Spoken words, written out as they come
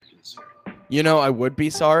this year. You know, I would be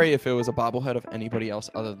sorry if it was a bobblehead of anybody else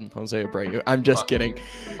other than Jose Abreu. I'm just kidding.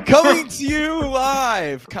 Coming to you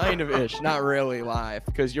live, kind of ish, not really live,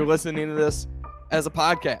 because you're listening to this as a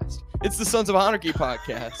podcast. It's the Sons of Anarchy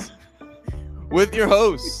podcast with your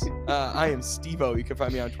hosts. I am Steve-O. You can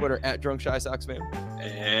find me on Twitter at DrunkShySoxFan.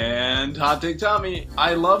 And Hot Take Tommy.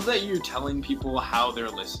 I love that you're telling people how they're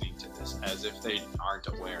listening to this as if they aren't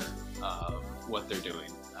aware of what they're doing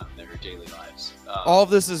in their daily lives. All of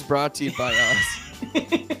this is brought to you by us.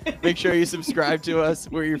 Make sure you subscribe to us.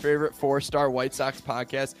 We're your favorite 4-star White Sox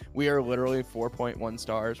podcast. We are literally 4.1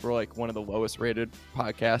 stars. We're like one of the lowest rated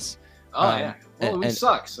podcasts. Yeah. Well, we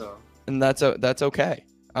suck, so. And that's okay.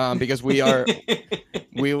 Because we are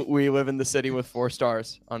we live in the city with 4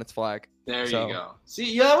 stars on its flag. There you go.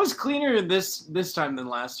 See, yeah, that was cleaner this time than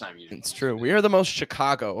last time. It's true. We are the most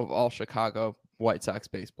Chicago of all Chicago White Sox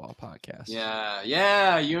baseball podcasts.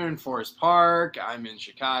 Yeah. You're in Forest Park. I'm in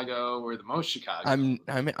Chicago. We're the most Chicago. I'm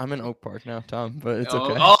in Oak Park now, Tom, but it's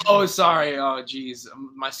okay. Oh, sorry. Oh, geez.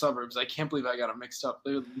 My suburbs. I can't believe I got them mixed up.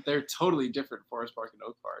 They're totally different, Forest Park and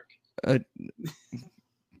Oak Park.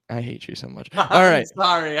 I hate you so much. All right.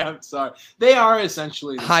 I'm sorry. They are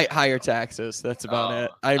essentially higher taxes. That's about it.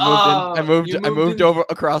 I moved over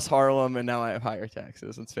across Harlem, and now I have higher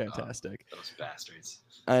taxes. It's fantastic. Those bastards.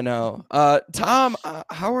 I know. Tom,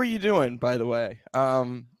 how are you doing, by the way?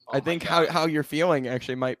 I think how you're feeling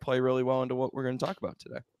actually might play really well into what we're going to talk about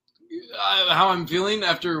today. How I'm feeling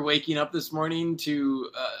after waking up this morning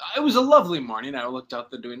it was a lovely morning. I looked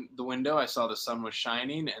out the window. I saw the sun was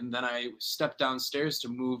shining, and then I stepped downstairs to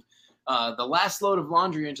move the last load of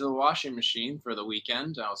laundry into the washing machine for the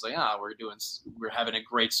weekend. I was like, we're having a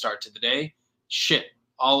great start to the day. Shit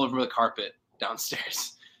all over the carpet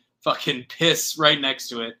downstairs. Fucking piss right next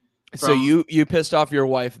to it. So you pissed off your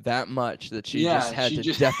wife that much that she just had to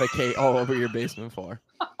defecate all over your basement floor.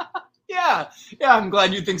 Yeah, I'm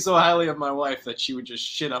glad you think so highly of my wife that she would just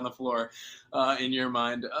shit on the floor in your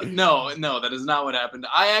mind. No, that is not what happened.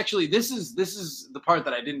 This is the part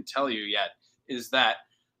that I didn't tell you yet, is that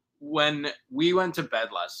when we went to bed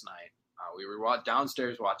last night, we were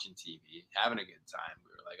downstairs watching TV, having a good time.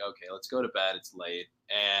 We were like, okay, let's go to bed. It's late.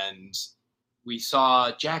 And we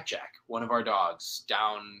saw Jack, one of our dogs,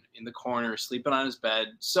 down in the corner, sleeping on his bed,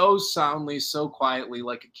 so soundly, so quietly,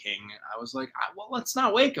 like a king. I was like, well, let's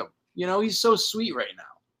not wake him. You know, he's so sweet right now.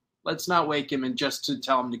 Let's not wake him and just to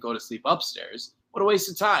tell him to go to sleep upstairs. What a waste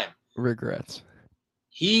of time. Regrets.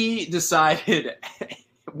 He decided,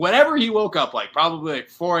 whenever he woke up, probably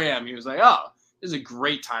 4 a.m., he was like, oh, this is a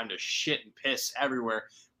great time to shit and piss everywhere.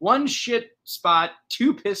 1 shit spot,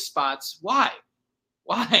 2 piss spots. Why?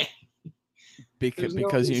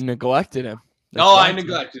 Because you neglected him. I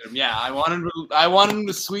neglected him. Yeah, I wanted him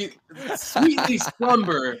to sweetly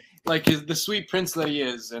slumber like the sweet prince that he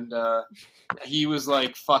is, and he was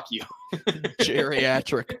like, "Fuck you."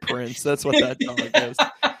 Geriatric prince. That's what that dog is.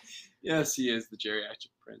 Yes, he is the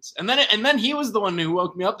geriatric prince. And then he was the one who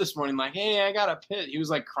woke me up this morning, like, "Hey, I gotta pit." He was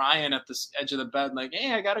like crying at the edge of the bed, like,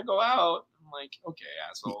 "Hey, I gotta go out." I'm like, "Okay,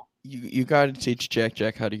 asshole." You gotta teach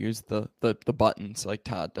Jack how to use the buttons like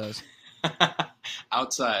Todd does.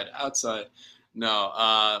 outside.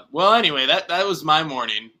 No. Well, anyway, that was my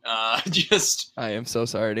morning. Just I am so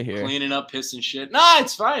sorry to hear. Cleaning up piss and shit. Nah,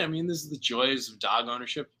 it's fine. I mean, this is the joys of dog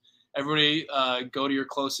ownership. Everybody, go to your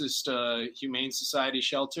closest humane society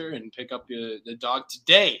shelter and pick up the dog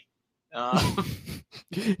today.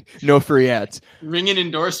 No free ads. Ring an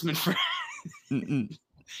endorsement for.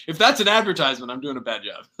 If that's an advertisement, I'm doing a bad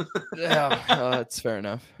job. Yeah, that's fair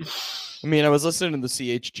enough. I mean, I was listening to the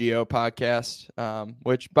CHGO podcast,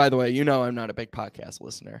 which, by the way, I'm not a big podcast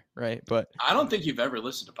listener, right? But I don't think you've ever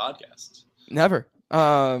listened to podcasts. Never.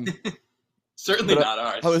 Certainly not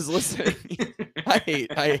ours. I was listening. I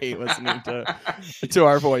hate listening to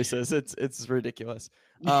our voices. It's ridiculous.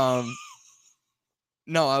 No,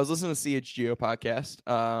 I was listening to CHGO podcast.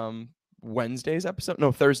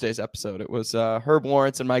 Thursday's episode. It was Herb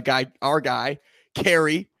Lawrence and our guy,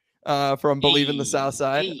 Carrie. From Believe in the South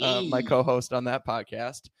Side, my co-host on that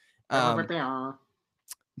podcast. But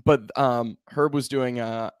Herb was doing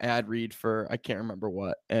an ad read for I can't remember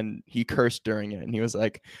what, and he cursed during it, and he was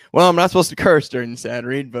like, "Well, I'm not supposed to curse during this ad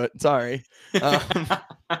read, but sorry."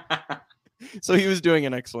 So he was doing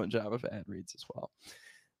an excellent job of ad reads as well.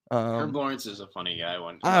 Herb Lawrence is a funny guy.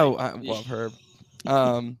 I love Herb.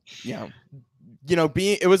 Yeah.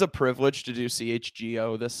 It was a privilege to do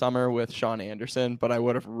CHGO this summer with Sean Anderson, but I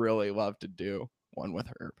would have really loved to do one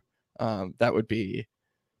with Herb. That would be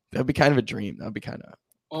kind of a dream. That would be kind of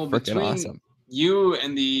freaking awesome. You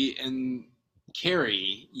and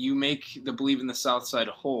Carrie, you make the Believe in the South Side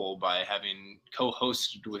whole by having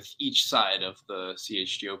co-hosted with each side of the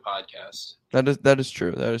CHGO podcast. That is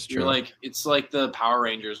true. That is true. You're like, it's like the Power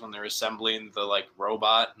Rangers when they're assembling the like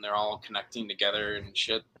robot and they're all connecting together and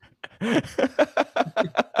shit.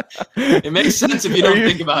 It makes sense if you don't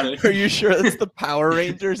think about it. Are you sure that's the Power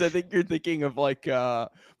Rangers? I think you're thinking of like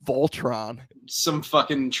Voltron. Some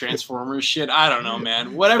fucking Transformers shit. I don't know,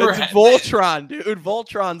 man. Whatever. It's Voltron, dude.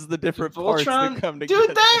 Voltron's the different parts that come together.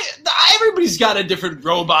 Dude, everybody's got a different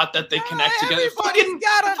robot that they connect together. Fucking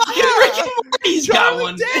Rick and Morty's got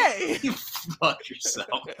one. Day. You fuck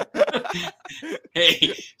yourself.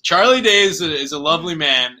 Hey, Charlie Day is a lovely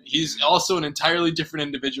man. He's also an entirely different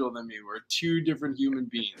individual than me. We're two different human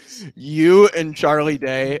beings. You and Charlie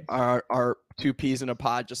Day are two peas in a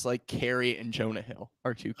pod, just like Carrie and Jonah Hill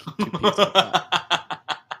are two peas in a pod.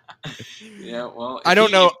 Yeah, well, I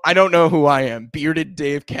don't know who I am. Bearded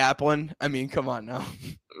Dave Kaplan. I mean, come on now.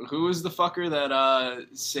 Who was the fucker that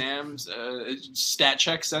Sam's stat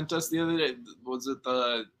check sent us the other day? Was it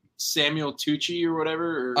the Samuel Tucci or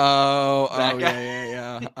whatever? Or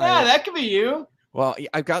yeah. Yeah, that could be you. Well,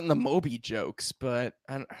 I've gotten the Moby jokes, but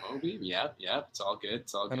I don't. Moby, yeah, it's all good.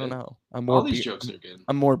 It's all good. I don't know. All these jokes are good.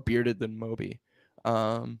 I'm more bearded than Moby.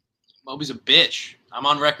 Moby's a bitch. I'm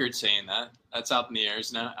on record saying that. That's out in the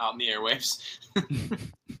airs now, out in the airwaves.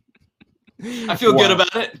 I feel good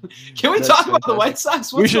about it. Can we talk about the White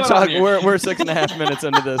Sox? We should talk. We're 6.5 minutes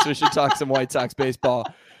into this. We should talk some White Sox baseball.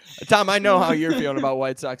 Tom, I know how you're feeling about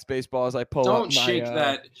White Sox baseball as I pull up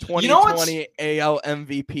my 2020 AL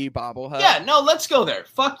MVP bobblehead. Yeah, no, let's go there.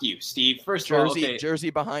 Fuck you, Steve. First of all, okay.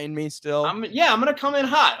 Jersey behind me still. I'm going to come in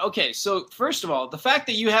hot. Okay, so first of all, the fact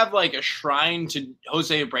that you have like a shrine to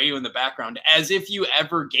Jose Abreu in the background as if you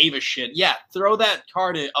ever gave a shit. Yeah, throw that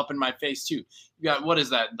card up in my face too. You got, what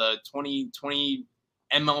is that, the 2020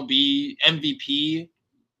 MLB MVP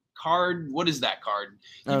card? What is that card?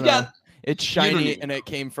 You've got... It's shiny, and it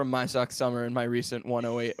came from My Sox Summer in my recent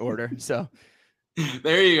 108 order. So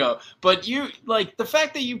there you go. But you, like, the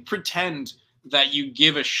fact that you pretend that you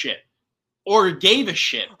give a shit or gave a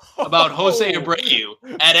shit about Jose Abreu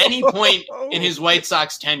at any point in his White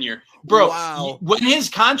Sox tenure. Bro, wow. When his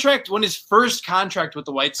first contract with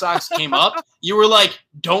the White Sox came up, you were like,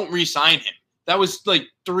 don't re-sign him. That was like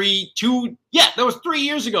 3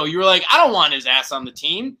 years ago. You were like, I don't want his ass on the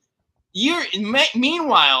team.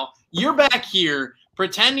 Meanwhile, you're back here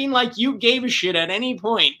pretending like you gave a shit at any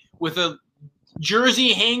point with a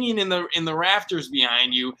jersey hanging in the rafters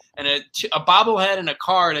behind you and a bobblehead and a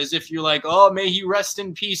card as if you're like, oh, may he rest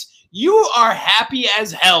in peace. You are happy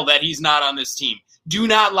as hell that he's not on this team. Do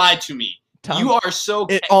not lie to me. Tom, you are so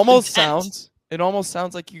It almost sounds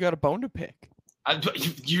like you got a bone to pick.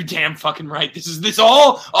 You're damn fucking right. This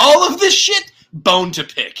all of this shit, bone to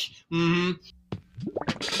pick. Mm-hmm.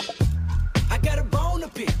 I got a bone to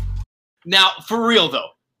pick. Now, for real though,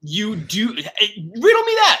 you do riddle me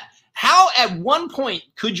that. How at one point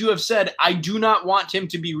could you have said, I do not want him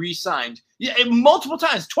to be re-signed? Yeah, multiple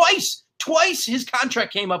times, twice his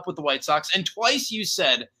contract came up with the White Sox, and twice you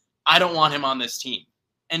said, I don't want him on this team.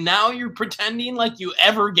 And now you're pretending like you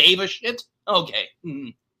ever gave a shit? Okay. Mm-hmm.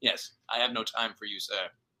 Yes, I have no time for you,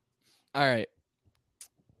 sir. All right.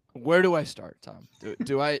 Where do I start, Tom?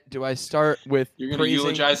 Do I start with you're going to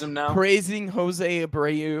eulogize him now? Praising Jose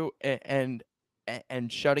Abreu and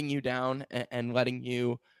shutting you down and letting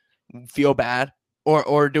you feel bad,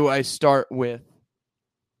 or do I start with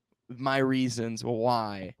my reasons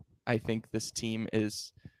why I think this team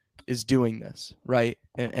is doing this, right?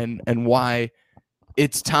 And why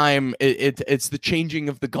it's time. It's the changing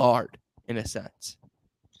of the guard in a sense.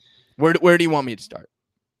 Where do you want me to start?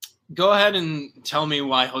 Go ahead and tell me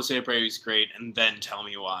why Jose Abreu is great, and then tell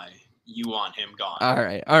me why you want him gone.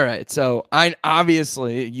 All right. So I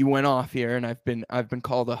obviously you went off here, and I've been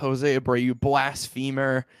called a Jose Abreu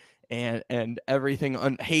blasphemer and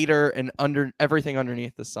everything hater and everything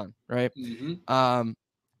underneath the sun, right? Mm-hmm.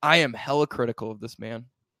 I am hella critical of this man,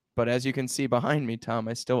 but as you can see behind me, Tom,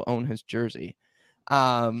 I still own his jersey.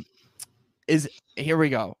 Here we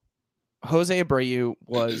go. Jose Abreu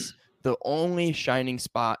was the only shining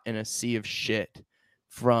spot in a sea of shit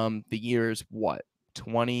from the years,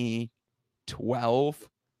 2012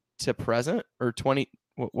 to present, or 20,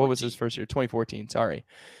 what was his first year? 2014, sorry.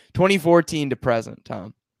 2014 to present,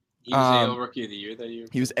 Tom. He was AL Rookie of the Year that year.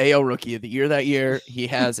 He was AL Rookie of the Year that year. He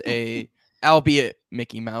has albeit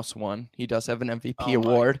Mickey Mouse one. He does have an MVP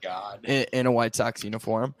award in a White Sox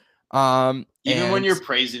uniform. Even when you're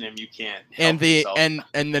praising him, you can't help yourself.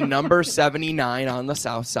 And the number 79 on the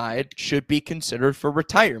South Side should be considered for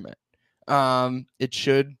retirement.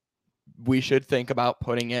 We should think about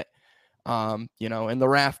putting it in the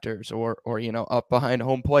rafters or up behind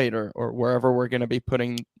home plate or wherever we're going to be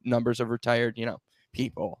putting numbers of retired,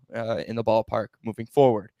 people in the ballpark moving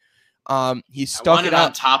forward. He stuck it out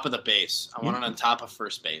on top of the base. I want it on top of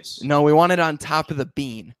first base. No, we want it on top of the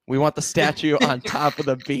bean. We want the statue on top of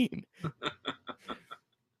the bean.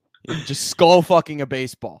 Just skull fucking a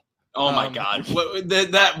baseball. Oh my God!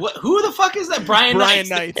 Who the fuck is that? Brian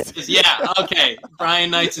Knights. Yeah. Okay. Brian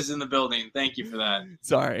Knights is in the building. Thank you for that.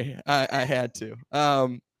 Sorry, I had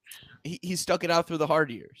to. He stuck it out through the hard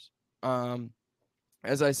years.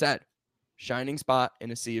 As I said, shining spot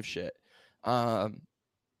in a sea of shit. Some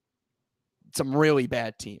really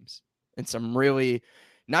bad teams and some really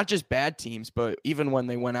not just bad teams, but even when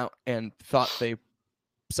they went out and thought they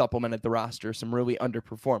supplemented the roster, some really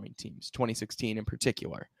underperforming teams, 2016 in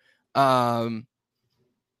particular.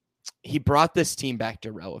 He brought this team back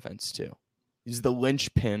to relevance too. He's the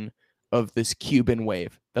linchpin of this Cuban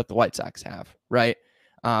wave that the White Sox have, right?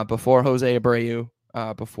 Before Jose Abreu,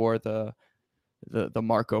 before the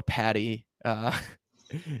Marco Patti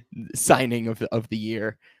signing of the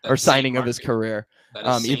year or signing of his career.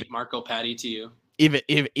 That is Marco Patti to you.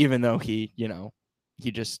 Even though he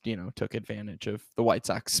just took advantage of the White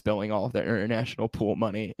Sox spilling all of their international pool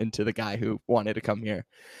money into the guy who wanted to come here.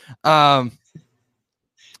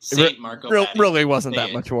 Saint Marco Patti. Really wasn't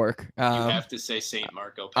that much work. You have to say Saint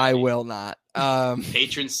Marco Patti. I will not.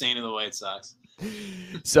 Patron saint of the White Sox.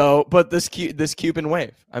 So, but this Cuban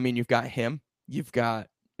wave. I mean, you've got him. You've got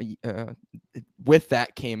with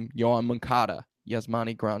that came Yoan Moncada,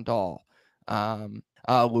 Yasmani Grandal,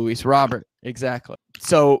 Luis Robert. Exactly.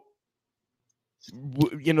 So,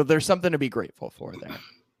 there's something to be grateful for there.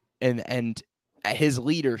 And his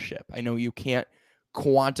leadership, I know you can't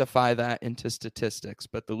quantify that into statistics,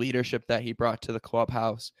 but the leadership that he brought to the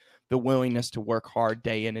clubhouse, the willingness to work hard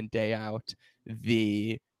day in and day out,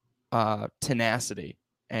 the tenacity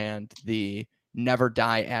and the never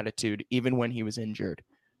die attitude, even when he was injured.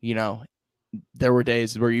 There were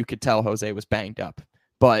days where you could tell Jose was banged up,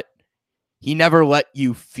 but he never let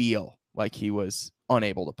you feel like he was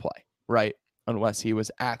unable to play, right? Unless he was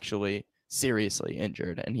actually seriously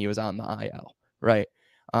injured and he was on the IL, right?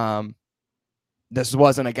 This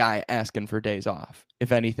wasn't a guy asking for days off.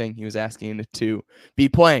 If anything, he was asking to be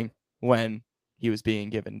playing when he was being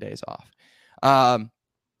given days off.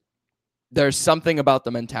 There's something about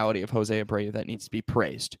the mentality of Jose Abreu that needs to be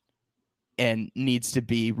praised and needs to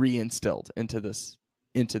be reinstilled into this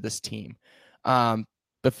team. The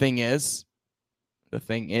thing is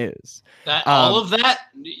that all of that,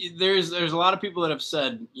 there's a lot of people that have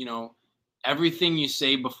said, everything you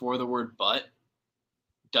say before the word but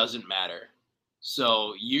doesn't matter.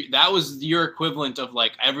 So that was your equivalent of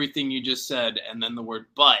like everything you just said and then the word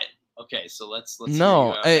but. Okay, so let's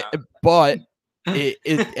no, but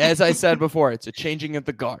as I said before, it's a changing of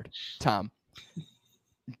the guard, Tom.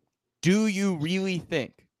 Do you really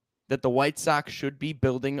think that the White Sox should be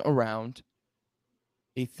building around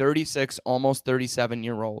a 36, almost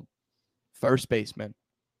 37-year-old first baseman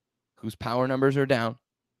whose power numbers are down?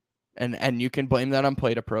 And you can blame that on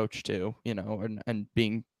plate approach too, and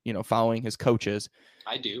being, following his coaches.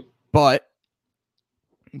 I do. But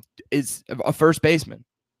it's a first baseman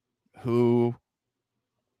who,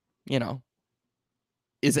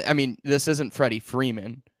 this isn't Freddie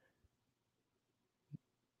Freeman.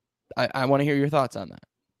 I want to hear your thoughts on that.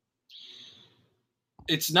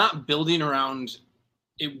 It's not building around.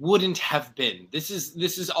 It wouldn't have been. This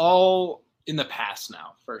is all in the past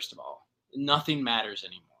now. First of all, nothing matters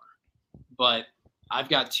anymore. But I've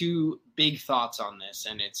got two big thoughts on this,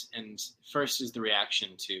 and first is the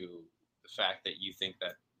reaction to the fact that you think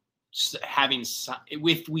that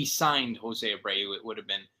if we signed Jose Abreu, it would have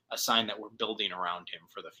been a sign that we're building around him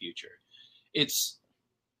for the future. It's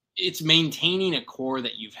maintaining a core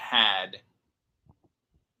that you've had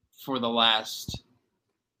for the last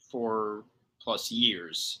 4+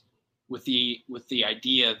 years with the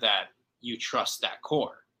idea that you trust that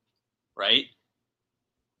core, right?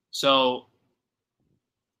 So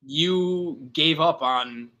you gave up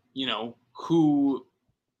on, who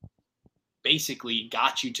basically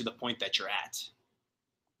got you to the point that you're at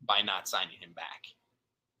by not signing him back.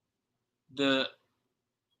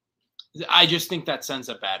 I just think that sends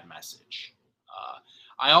a bad message.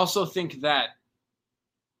 I also think that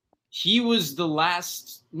he was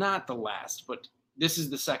not the last, but this is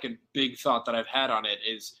the second big thought that I've had on it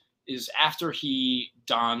is after he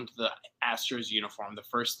donned the Astros uniform, the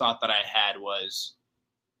first thought that I had was,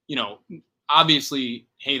 obviously,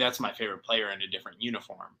 hey, that's my favorite player in a different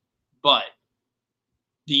uniform. But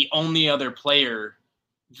the only other player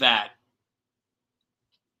that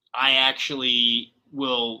I actually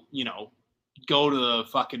will, go to the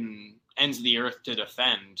fucking ends of the earth to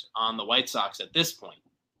defend on the White Sox at this point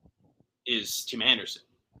is Tim Anderson.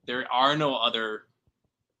 There are no other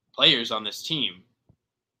players on this team,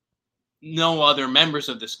 no other members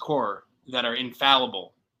of this core that are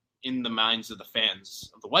infallible in the minds of the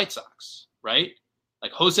fans of the White Sox, right?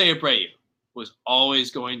 Like Jose Abreu was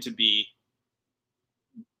always going to be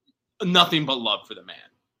nothing but love for the man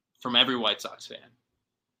from every White Sox fan.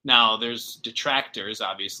 Now, there's detractors,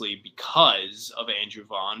 obviously, because of Andrew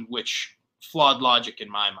Vaughn, which flawed logic in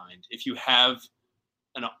my mind. If you have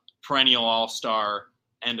a perennial all-star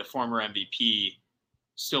and a former MVP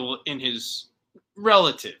still in his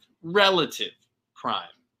relative prime,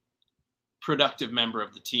 productive member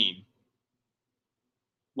of the team,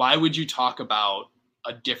 why would you talk about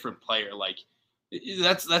a different player? Like,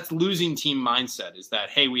 that's losing team mindset, is that,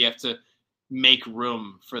 hey, we have to make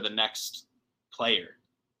room for the next player.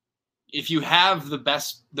 If you have the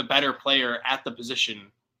better player at the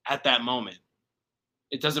position at that moment,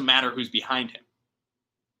 it doesn't matter who's behind him.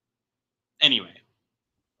 Anyway,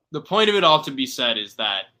 the point of it all to be said is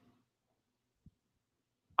that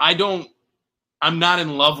I'm not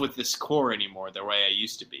in love with this core anymore the way I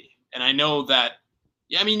used to be. And I know that,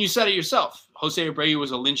 you said it yourself. Jose Abreu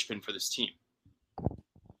was a linchpin for this team.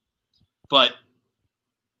 But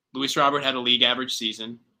Luis Robert had a league average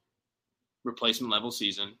season, replacement level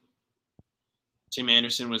season. Tim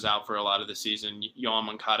Anderson was out for a lot of the season. Yoan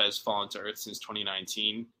Moncada has fallen to earth since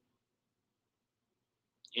 2019.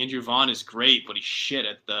 Andrew Vaughn is great, but he's shit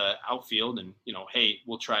at the outfield. And, hey,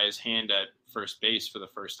 we'll try his hand at first base for the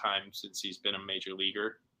first time since he's been a major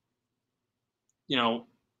leaguer. Eloy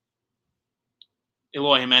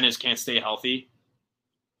Jimenez can't stay healthy.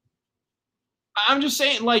 I'm just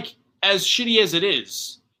saying, like, as shitty as it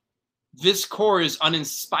is, this core is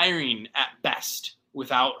uninspiring at best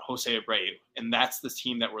without Jose Abreu. And that's the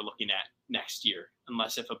team that we're looking at next year,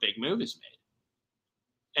 unless if a big move is made.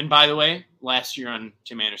 And by the way, last year on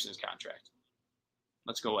Tim Anderson's contract.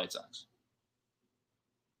 Let's go White Sox.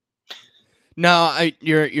 No,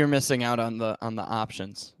 you're missing out on the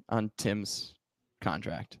options on Tim's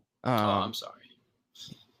contract. I'm sorry.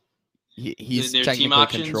 He's their technically team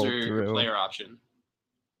options controlled or through player option.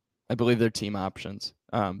 I believe they're team options.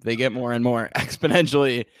 They get more and more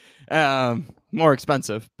exponentially more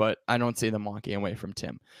expensive, but I don't see them walking away from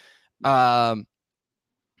Tim.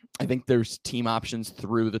 I think there's team options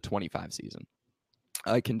through the 25 season.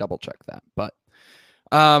 I can double check that. But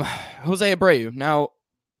Jose Abreu. Now,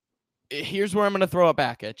 here's where I'm going to throw it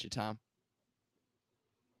back at you, Tom.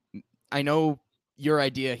 I know your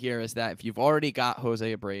idea here is that if you've already got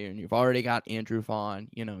Jose Abreu and you've already got Andrew Vaughn,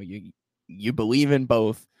 you believe in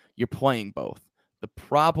both, you're playing both. The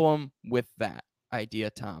problem with that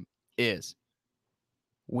idea, Tom, is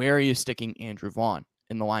where are you sticking Andrew Vaughn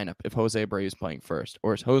in the lineup if Jose Abreu is playing first?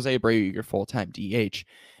 Or is Jose Abreu your full-time DH?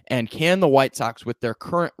 And can the White Sox, with their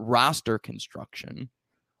current roster construction,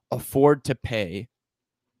 afford to pay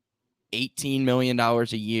 $18 million a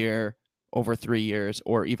year over 3 years,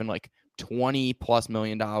 or even like $20+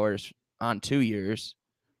 million on 2 years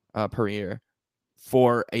per year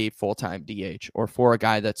for a full-time DH, or for a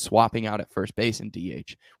guy that's swapping out at first base in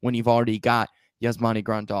DH, when you've already got Yasmani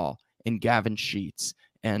Grandal and Gavin Sheets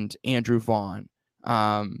and Andrew Vaughn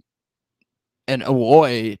and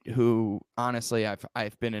Eloy, who honestly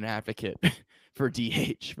I've been an advocate for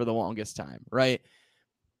DH for the longest time, right?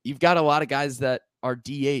 You've got a lot of guys that are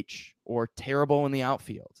DH or terrible in the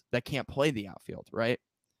outfield that can't play the outfield, right?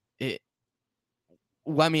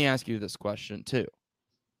 Let me ask you this question too.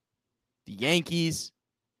 The Yankees,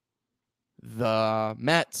 the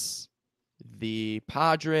Mets, the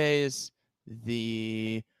Padres,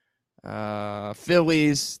 the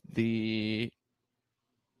Phillies, did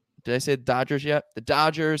I say the Dodgers yet? The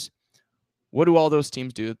Dodgers. What do all those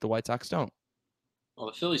teams do that the White Sox don't? Well,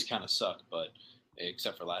 the Phillies kind of suck, but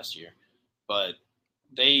except for last year. But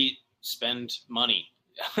they spend money.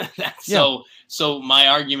 So my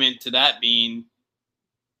argument to that being,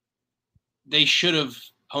 they should have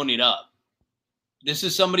ponied up. This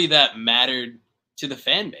is somebody that mattered to the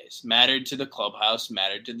fan base, mattered to the clubhouse,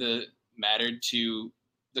 mattered to the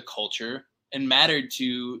culture, and mattered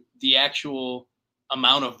to the actual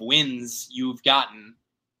amount of wins you've gotten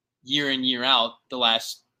year in, year out the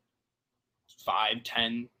last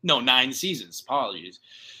 9 seasons. Apologies.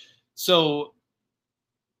 So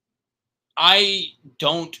I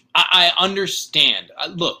understand.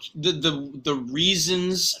 Look, the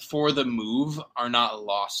reasons for the move are not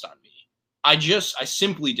lost on me. I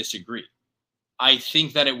simply disagree. I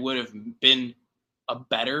think that it would have been a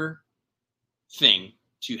better thing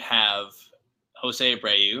to have Jose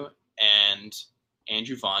Abreu and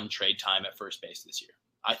Andrew Vaughn trade time at first base this year.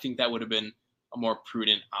 I think that would have been a more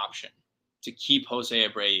prudent option to keep Jose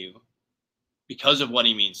Abreu because of what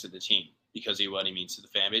he means to the team, because of what he means to the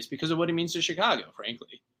fan base, because of what he means to Chicago,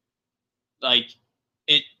 frankly. Like,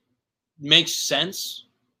 it makes sense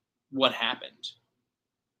what happened.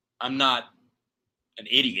 I'm not an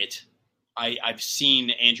idiot. I've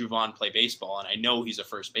seen Andrew Vaughn play baseball, and I know he's a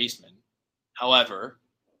first baseman. However,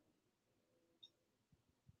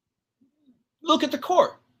 look at the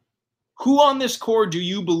core. Who on this core do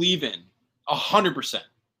you believe in 100%?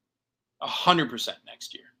 100%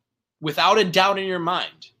 next year. Without a doubt in your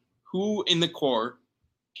mind, who in the core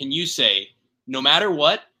can you say, no matter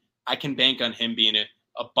what, I can bank on him being an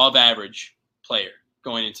above average player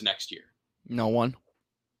going into next year? No one.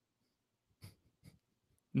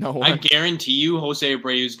 No one. I guarantee you Jose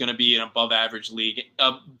Abreu is going to be an above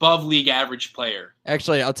league average player.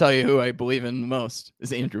 Actually, I'll tell you who I believe in the most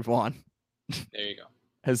is Andrew Vaughn. There you go.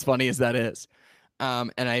 As funny as that is.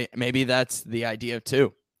 And maybe that's the idea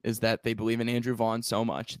too, is that they believe in Andrew Vaughn so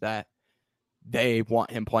much that they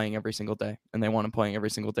want him playing every single day, and they want him playing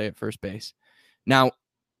every single day at first base. Now,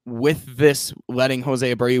 with this letting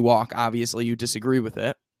Jose Abreu walk, obviously you disagree with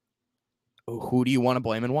it. Who do you want to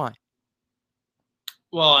blame and why?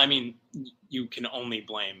 Well, I mean, you can only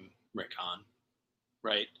blame Rick Hahn,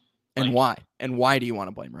 right? And why? And why do you want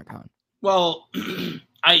to blame Rick Hahn? Well,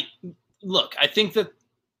 I think that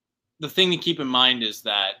the thing to keep in mind is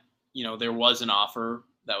that, there was an offer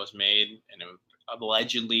that was made, and it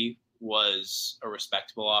allegedly was a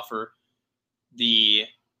respectable offer. The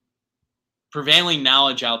prevailing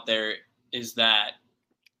knowledge out there is that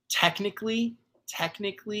technically,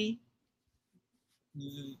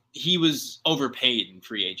 he was overpaid in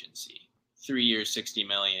free agency. 3 years, $60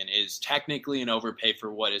 million is technically an overpay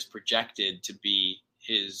for what is projected to be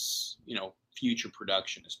his, future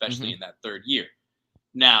production, especially in that third year.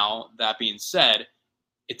 Now, that being said,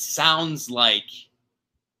 it sounds like,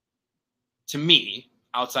 to me,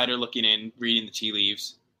 outsider looking in, reading the tea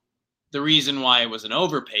leaves, the reason why it was an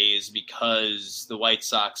overpay is because the White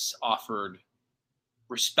Sox offered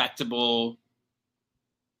respectable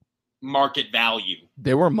market value.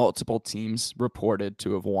 There were multiple teams reported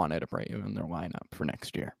to have wanted Abreu in their lineup for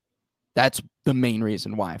next year. That's the main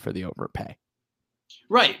reason why for the overpay.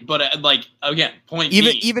 Right, but again,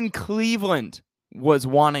 even Cleveland was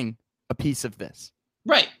wanting a piece of this.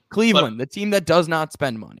 Right. Cleveland, the team that does not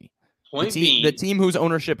spend money. The team whose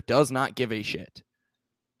ownership does not give a shit.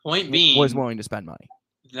 Was willing to spend money.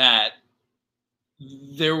 That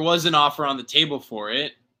there was an offer on the table for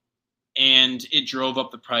it, and it drove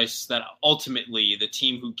up the price that ultimately the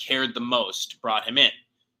team who cared the most brought him in.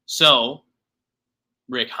 So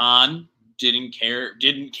Rick Hahn didn't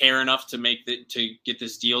care enough to get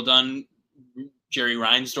this deal done. Jerry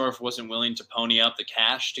Reinsdorf wasn't willing to pony up the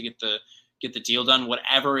cash to get the deal done.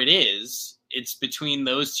 Whatever it is, it's between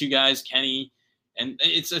those two guys, Kenny, and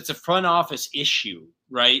it's a front office issue,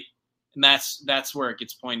 right? And that's where it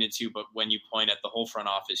gets pointed to. But when you point at the whole front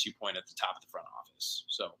office, you point at the top of the front office.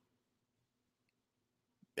 So,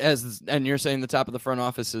 and you're saying the top of the front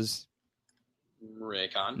office is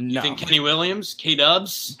Rick Hahn. No. You think Kenny Williams,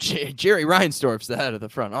 K-Dubs? Jerry Reinsdorf's the head of the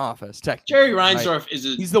front office. Jerry Reinsdorf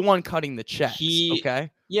he's the one cutting the checks. Okay.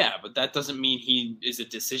 Yeah, but that doesn't mean he is a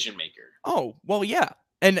decision maker. Oh, well, yeah.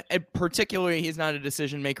 And particularly, he's not a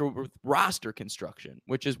decision maker with roster construction,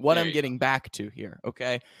 which is what I'm getting back to here.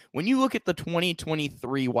 Okay. When you look at the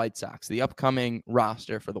 2023 White Sox, the upcoming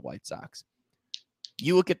roster for the White Sox,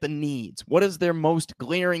 you look at the needs. What is their most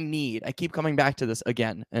glaring need? I keep coming back to this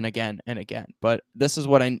again and again and again, but this is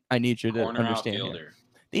what I need you to understand here.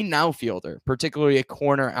 The outfielder, particularly a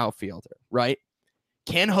corner outfielder, right?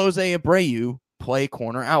 Can Jose Abreu play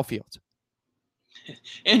corner outfield?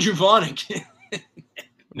 Andrew Vaughn can.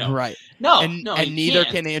 No. Right. No, and neither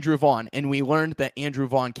can Andrew Vaughn. And we learned that Andrew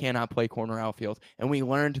Vaughn cannot play corner outfield. And we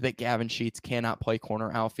learned that Gavin Sheets cannot play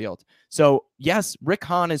corner outfield. So, yes, Rick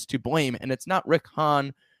Hahn is to blame. And it's not Rick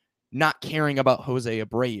Hahn not caring about Jose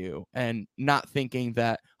Abreu and not thinking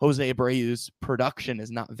that Jose Abreu's production is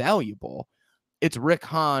not valuable. It's Rick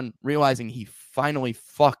Hahn realizing he finally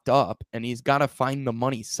fucked up and he's got to find the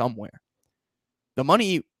money somewhere. The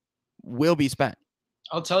money will be spent.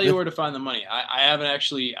 I'll tell you where to find the money. I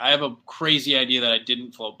have a crazy idea that I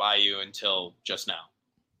didn't float by you until just now.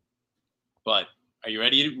 But are you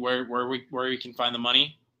ready? Where we can find the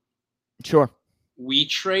money? Sure. We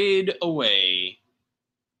trade away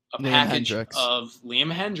a package of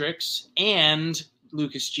Liam Hendricks and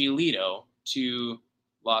Lucas Giolito to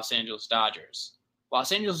Los Angeles Dodgers.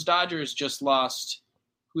 Los Angeles Dodgers just lost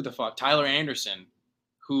Tyler Anderson,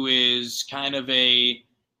 who is kind of a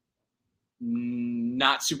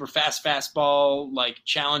not super fast fastball, like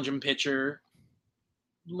challenge him pitcher,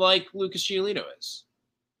 like Lucas Giolito is.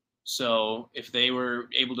 So if they were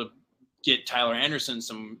able to get Tyler Anderson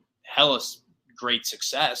some hella great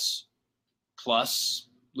success, plus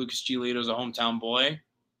Lucas Giolito's a hometown boy,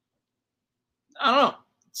 I don't know.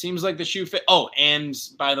 It seems like the shoe fit. Oh, and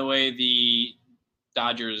by the way, the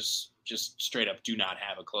Dodgers just straight up do not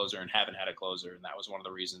have a closer and haven't had a closer, and that was one of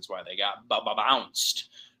the reasons why they got bounced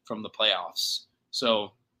from the playoffs.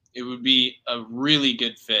 So it would be a really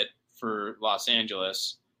good fit for Los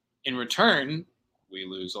Angeles. In return, we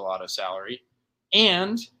lose a lot of salary,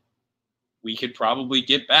 and we could probably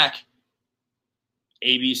get back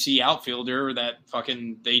ABC outfielder that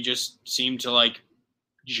fucking they just seem to like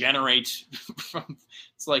generate from.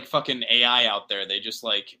 It's like fucking AI out there. They just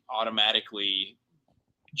like automatically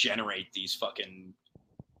generate these fucking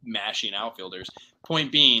mashing outfielders.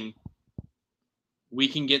 Point being, we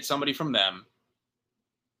can get somebody from them.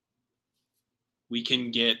 We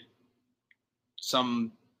can get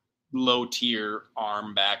some low tier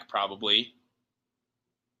arm back probably.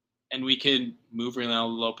 And we could move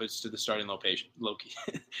Reynaldo Lopez to the starting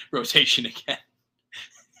rotation again.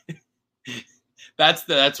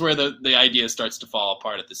 That's where the idea starts to fall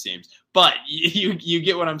apart at the seams. But you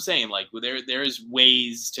get what I'm saying. Like there's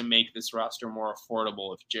ways to make this roster more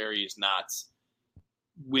affordable if Jerry is not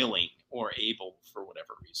willing or able for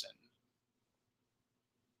whatever reason.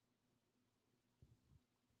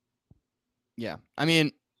 Yeah, I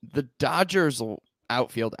mean the Dodgers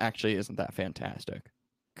outfield actually isn't that fantastic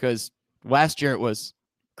because last year it was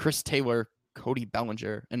Chris Taylor, Cody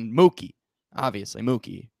Bellinger, and Mookie. Obviously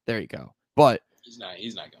Mookie. There you go. But he's not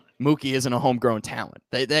going. Mookie isn't a homegrown talent.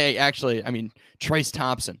 They actually, I mean, Trace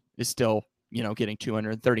Thompson is still, getting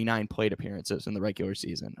 239 plate appearances in the regular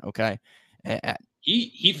season. Okay.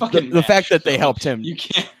 He fucking the fact that they helped him. You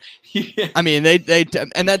can't. I mean, they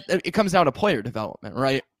and that it comes down to player development,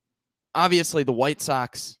 right? Obviously, the White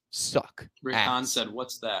Sox suck. Rick Hahn said,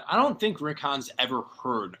 "What's that?" I don't think Rick Hahn's ever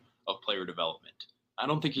heard of player development. I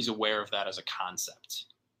don't think he's aware of that as a concept.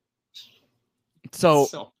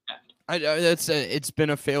 So bad. It's been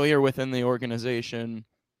a failure within the organization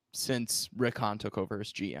since Rick Hahn took over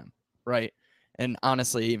as GM, right? And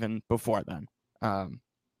honestly, even before then.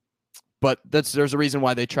 But there's a reason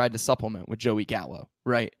why they tried to supplement with Joey Gallo,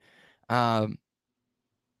 right? The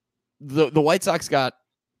White Sox got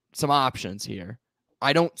some options here.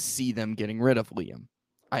 I don't see them getting rid of Liam.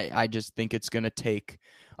 I just think it's going to take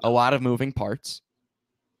a lot of moving parts.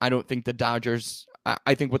 I don't think the Dodgers...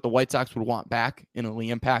 I think what the White Sox would want back in a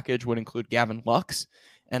Liam package would include Gavin Lux,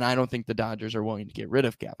 and I don't think the Dodgers are willing to get rid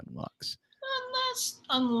of Gavin Lux.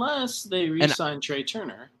 Unless they re-sign Trey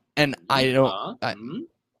Turner. And I don't...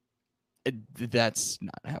 that's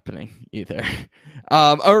not happening either.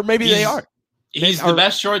 Or maybe they are. He's the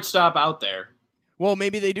best shortstop out there. Well,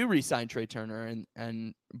 maybe they do re-sign Trey Turner,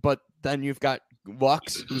 but then you've got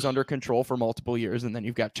Lux, who's under control for multiple years, and then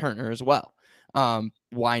you've got Turner as well.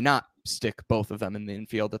 Why not stick both of them in the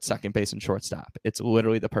infield at second base and shortstop? It's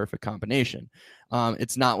literally the perfect combination.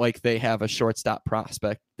 It's not like they have a shortstop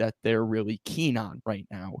prospect that they're really keen on right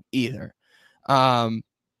now either.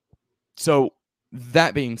 So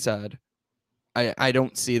that being said, I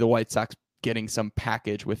don't see the White Sox getting some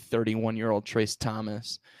package with 31-year-old Trace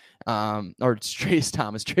Thompson,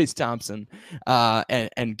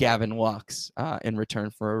 and Gavin Lux in return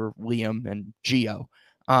for Liam and Gio.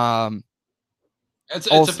 It's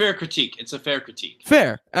a fair critique. It's a fair critique.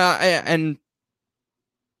 Fair. And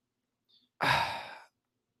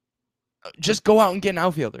just go out and get an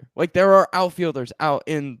outfielder. Like, there are outfielders out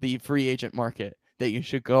in the free agent market that you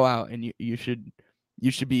should go out and you should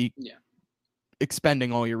be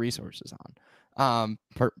expending all your resources on.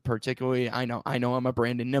 Particularly, I know I'm a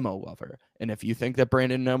Brandon Nimmo lover. And if you think that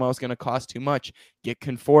Brandon Nimmo is going to cost too much, get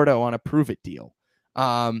Conforto on a prove-it deal.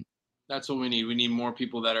 That's what we need. We need more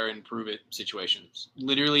people that are in prove-it situations.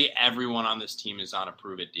 Literally everyone on this team is on a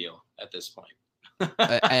prove-it deal at this point.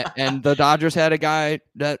 And the Dodgers had a guy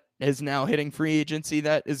that is now hitting free agency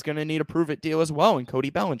that is going to need a prove-it deal as well, in Cody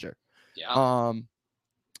Bellinger. Yeah.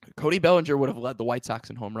 Cody Bellinger would have led the White Sox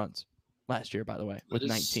in home runs last year, by the way, with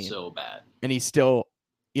 19. So bad. And he's still,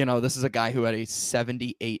 this is a guy who had a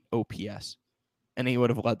 78 OPS, and he would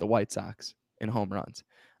have led the White Sox in home runs.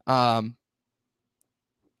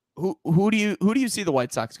 Who do you see the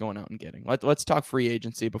White Sox going out and getting? Let's talk free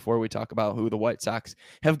agency before we talk about who the White Sox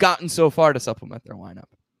have gotten so far to supplement their lineup.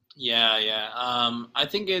 Yeah. I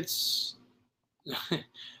think it's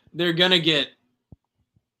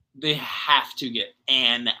they have to get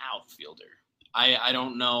an outfielder. I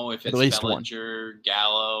don't know if it's Bellinger,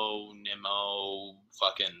 Gallo, Nimmo,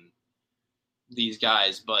 fucking these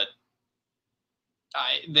guys, but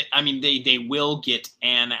I mean, they will get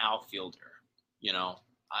an outfielder. You know,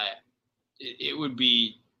 it would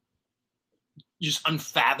be just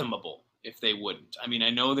unfathomable if they wouldn't. I mean, I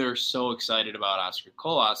know they're so excited about Oscar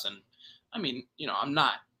Colas, and I mean, you know, I'm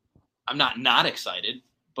not excited,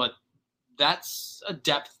 but that's a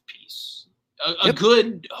depth piece, a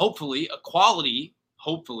good, hopefully, a quality,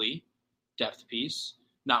 hopefully, depth piece.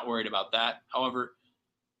 Not worried about that. However,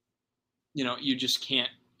 you know, you just can't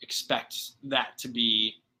expect that to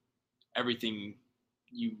be everything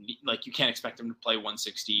you need. Like, you can't expect them to play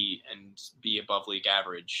 160 and be above league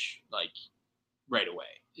average, like, right away.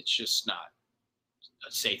 It's just not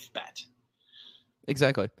a safe bet.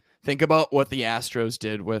 Exactly. Think about what the Astros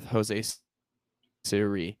did with Jose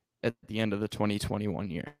Siri at the end of the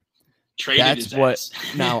 2021 year. That's what.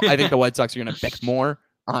 Now, I think the White Sox are going to bet more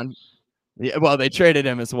on. Yeah, well, they traded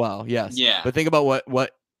him as well. Yes. Yeah. But think about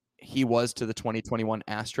what he was to the 2021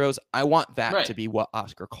 Astros. I want that to be what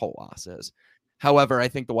Oscar Colas is. However, I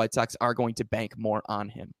think the White Sox are going to bank more on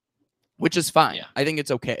him, which is fine. Yeah. I think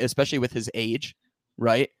it's okay, especially with his age,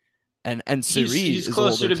 right? And he's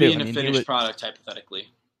closer to being a finished product, hypothetically.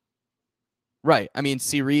 Right. I mean,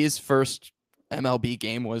 Siri's first MLB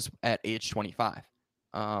game was at age 25.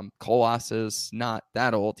 Colas is not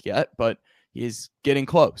that old yet, but he's getting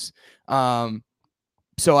close.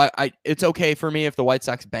 So I it's okay for me if the White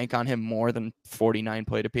Sox bank on him more than 49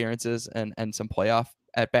 plate appearances and some playoff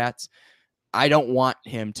at-bats. I don't want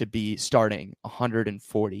him to be starting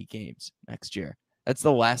 140 games next year. That's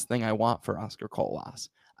the last thing I want for Oscar Colas.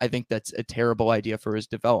 I think that's a terrible idea for his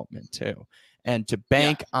development too. And to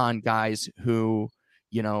bank on guys who,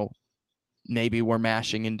 you know, maybe we're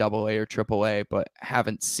mashing in AA or AAA, but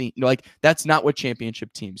haven't seen, like, that's not what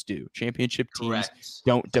championship teams do. Championship teams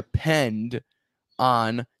don't depend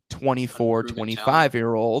on 24,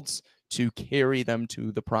 25-year-olds to carry them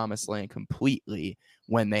to the promised land completely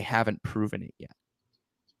when they haven't proven it yet.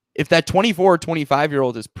 If that 24 or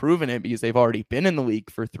 25-year-old has proven it because they've already been in the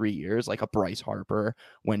league for 3 years, like a Bryce Harper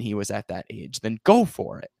when he was at that age, then go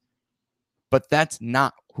for it. But that's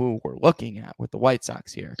not who we're looking at with the White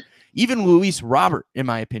Sox here. Even Luis Robert, in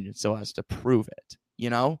my opinion, still has to prove it, you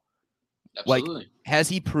know? Absolutely. Like, has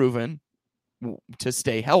he proven to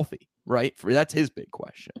stay healthy, right? That's his big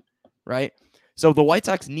question, right? So the White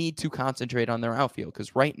Sox need to concentrate on their outfield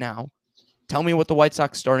because right now, tell me what the White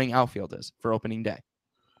Sox starting outfield is for opening day.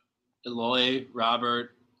 Eloy,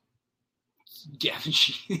 Robert, Gavin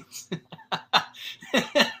Sheets.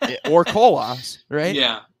 Or Colas, right?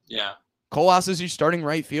 Yeah. Colas is your starting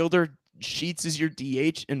right fielder, Sheets is your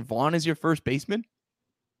DH, and Vaughn is your first baseman?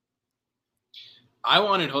 I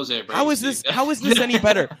wanted Jose Abreu. How is this any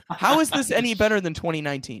better? How is this any better than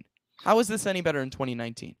 2019? How is this any better in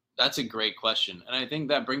 2019? That's a great question. And I think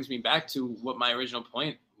that brings me back to what my original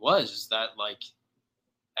point was, is that, like,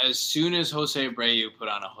 as soon as Jose Abreu put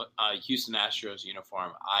on a Houston Astros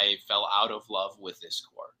uniform, I fell out of love with this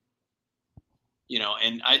core. You know,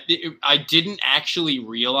 and I didn't actually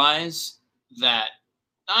realize that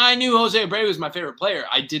I knew Jose Abreu was my favorite player.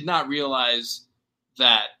 I did not realize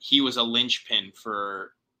that he was a linchpin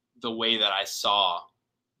for the way that I saw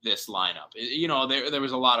this lineup. You know, there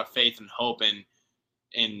was a lot of faith and hope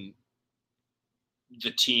in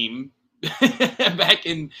the team back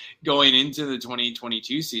in going into the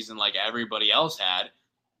 2022 season, like everybody else had.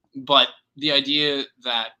 But the idea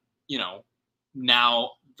that, you know,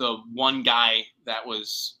 now the one guy that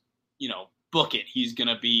was, you know, book it, he's going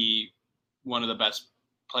to be one of the best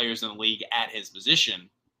players in the league at his position.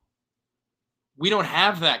 We don't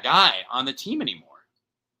have that guy on the team anymore.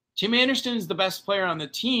 Tim Anderson is the best player on the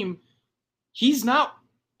team. He's not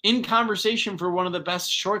in conversation for one of the best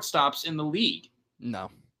shortstops in the league. No.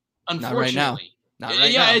 Unfortunately. Not right now.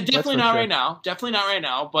 Yeah, definitely not right now. Definitely not right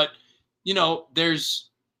now. But, you know, there's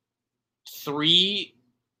 3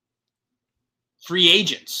 free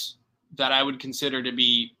agents that I would consider to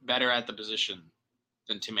be better at the position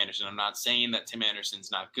than Tim Anderson. I'm not saying that Tim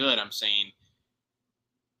Anderson's not good. I'm saying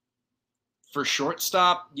for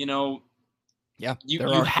shortstop, you know, there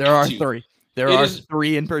are 3. There are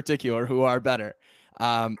 3 in particular who are better.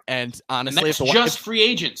 And honestly, and that's free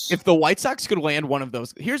agents. If the White Sox could land one of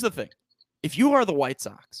those, here's the thing. If you are the White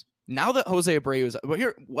Sox, now that Jose Abreu is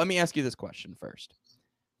here, let me ask you this question first.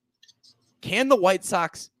 Can the White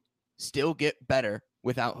Sox still get better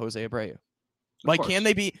without Jose Abreu? Like, can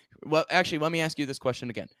they be? Well, actually, let me ask you this question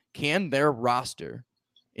again. Can their roster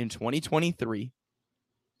in 2023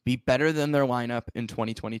 be better than their lineup in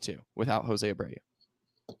 2022 without Jose Abreu?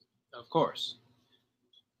 Of course.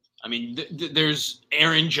 I mean, there's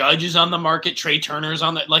Aaron Judge is on the market. Trey Turner's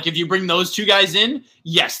on the, like, if you bring those two guys in,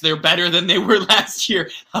 yes, they're better than they were last year.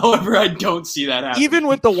 However, I don't see that happening. Even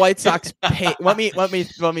with the White Sox pay, let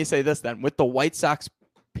me say this then, with the White Sox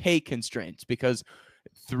pay constraints, because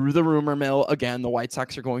through the rumor mill, again, the White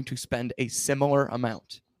Sox are going to spend a similar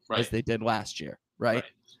amount as they did last year, right?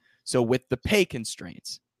 So with the pay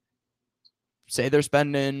constraints, say they're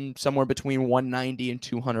spending somewhere between 190 and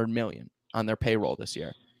 200 million on their payroll this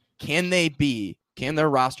year. Can their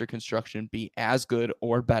roster construction be as good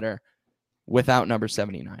or better without number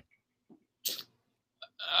 79?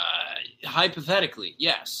 Hypothetically,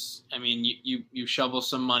 yes. I mean, you shovel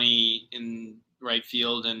some money in right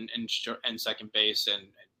field and second base and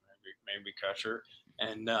maybe catcher,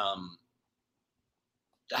 and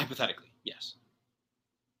hypothetically, yes.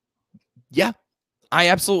 Yeah, I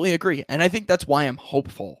absolutely agree, and I think that's why I'm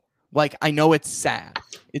hopeful. Like, I know it's sad.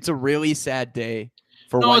 It's a really sad day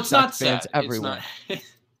for White Sox fans everywhere.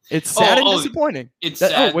 It's sad and disappointing. It's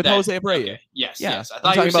sad with Jose Abreu. Okay. Yes. I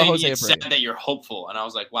thought you were saying it's sad that you're hopeful, and I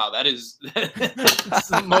was like, wow, that's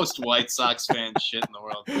the most White Sox fan shit in the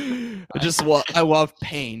world. I love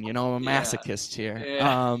pain. I'm a masochist here.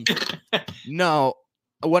 Yeah. No,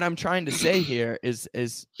 what I'm trying to say here is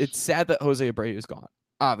it's sad that Jose Abreu is gone.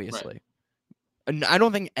 Obviously. Right. And I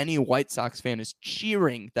don't think any White Sox fan is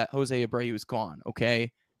cheering that Jose Abreu is gone.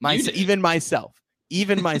 Okay, even myself,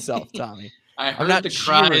 Tommy. I heard the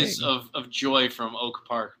cries of joy from Oak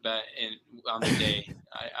Park on the day.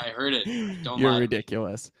 I heard it. You're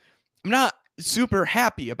ridiculous. I'm not super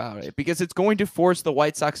happy about it because it's going to force the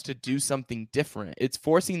White Sox to do something different. It's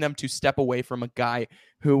forcing them to step away from a guy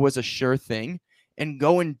who was a sure thing and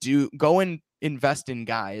go and invest in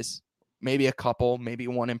guys, maybe a couple, maybe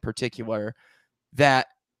one in particular, that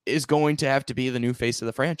is going to have to be the new face of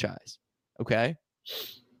the franchise. Okay.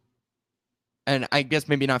 And I guess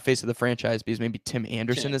maybe not face of the franchise because maybe Tim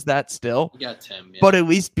Anderson is that still. You got Tim, yeah. But at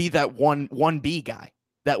least be that 1B guy,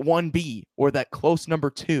 that 1B or that close number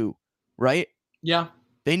 2, right? Yeah.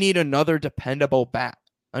 They need another dependable bat,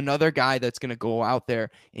 another guy that's going to go out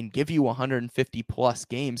there and give you 150 plus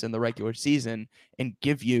games in the regular season and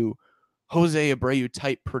give you Jose Abreu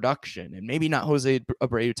type production, and maybe not Jose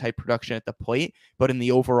Abreu type production at the plate, but in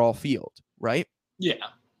the overall field, right? Yeah.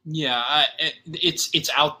 Yeah, it's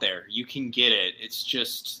out there. You can get it. It's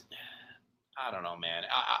just, I don't know, man.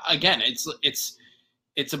 Again, it's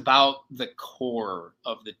about the core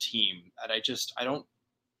of the team that I don't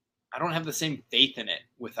have the same faith in it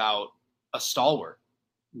without a stalwart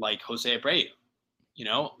like Jose Abreu.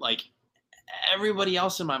 Like everybody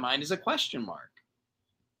else in my mind is a question mark.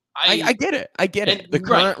 I get it. The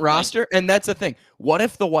current roster, and that's the thing. What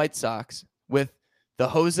if the White Sox with the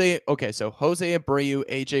Jose Abreu,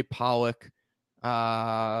 AJ Pollock,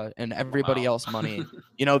 and everybody else money,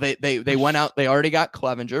 they went out, they already got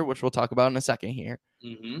Clevenger, which we'll talk about in a second here.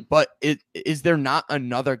 Mm-hmm. But is there not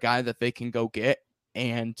another guy that they can go get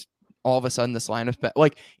and all of a sudden this line is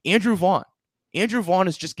like Andrew Vaughn? Andrew Vaughn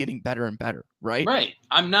is just getting better and better, right? Right.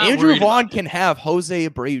 I'm not Andrew Vaughn can have Jose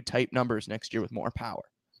Abreu type numbers next year with more power.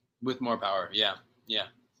 Yeah.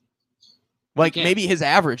 Like maybe his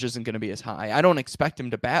average isn't going to be as high. I don't expect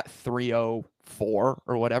him to bat 304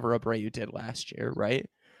 or whatever Abreu did last year, right?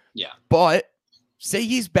 Yeah. But say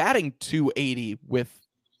he's batting 280 with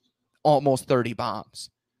almost 30 bombs.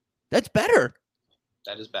 That's better.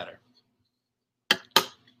 That is better.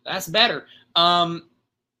 That's better. I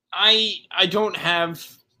don't have,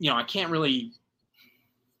 I can't really,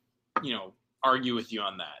 argue with you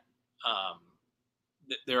on that.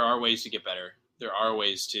 There are ways to get better. There are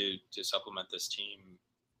ways to supplement this team,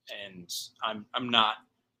 and I'm not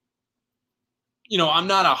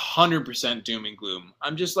 100% doom and gloom.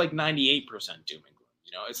 I'm just like 98% doom and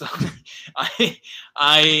gloom. It's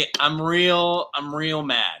I'm real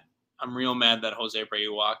mad. I'm real mad that Jose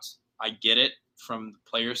Abreu walked. I get it from the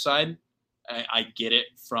player side. I get it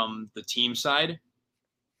from the team side,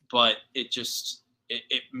 but it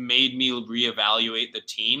made me reevaluate the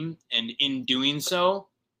team. And in doing so,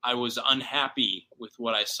 I was unhappy with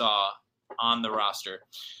what I saw on the roster.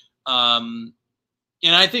 And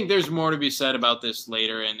I think there's more to be said about this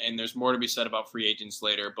later, and there's more to be said about free agents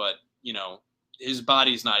later, but, his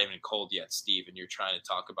body's not even cold yet, Steve, and you're trying to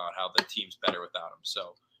talk about how the team's better without him.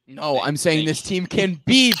 So no, I'm saying this team can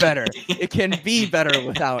be better. It can be better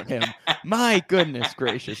without him. My goodness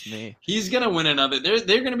gracious me. He's going to win another.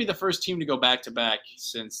 They're going to be the first team to go back-to-back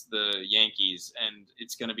since the Yankees, and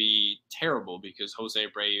it's going to be terrible because Jose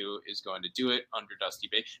Abreu is going to do it under Dusty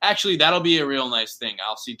Baker. Actually, that'll be a real nice thing.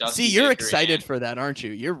 I'll see Dusty Baker. See, you're excited for that, aren't you?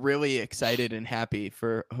 You're really excited and happy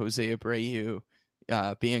for Jose Abreu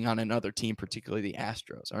being on another team, particularly the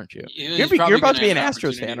Astros, aren't you? He's You're about gonna to be an have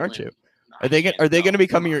Astros fan, opportunity to aren't win. you? Are they No, going to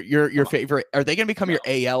become come on. your Come on. favorite? Are they going to become your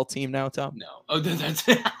No. AL team now, Tom? No. Oh, that's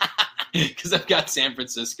because I've got San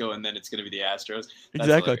Francisco, and then it's going to be the Astros. That's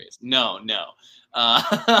Exactly. hilarious. No. No.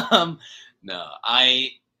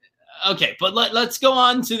 Okay, but let's go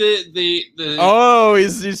on to the. Oh,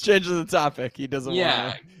 he's changing the topic. He doesn't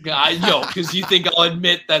Yeah, want I know, because you think I'll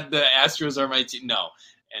admit that the Astros are my team. No,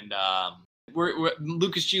 and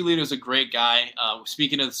Lucas Giolito is a great guy.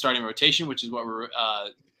 Speaking of the starting rotation, which is what we're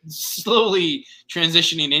slowly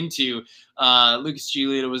transitioning into, Lucas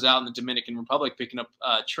Giolito was out in the Dominican Republic picking up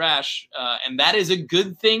trash, and that is a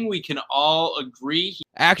good thing. We can all agree.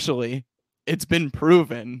 Actually, it's been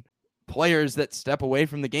proven players that step away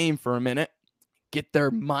from the game for a minute get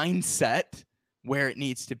their mindset where it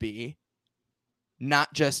needs to be,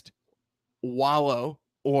 not just wallow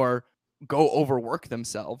or go overwork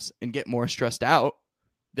themselves and get more stressed out.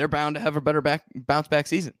 They're bound to have a better bounce back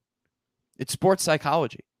season. It's sports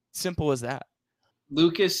psychology. Simple as that.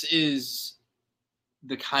 Lucas is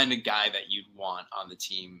the kind of guy that you'd want on the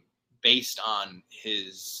team based on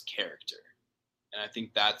his character. And I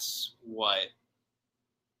think that's what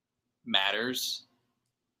matters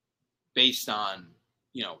based on,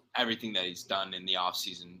 everything that he's done in the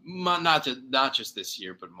offseason, not just this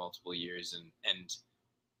year, but multiple years. And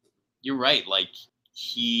you're right. Like,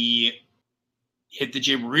 he hit the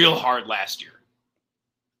gym real hard last year.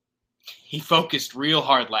 He focused real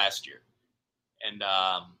hard last year. And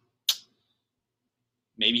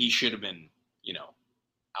maybe he should have been,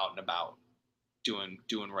 out and about doing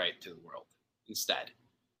right to the world instead.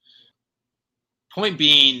 Point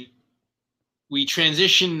being, we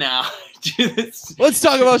transition now to this. Let's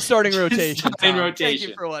talk about starting rotation. Rotation. Thank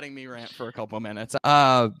you for letting me rant for a couple of minutes.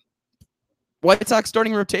 White Sox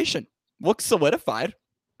starting rotation looks solidified.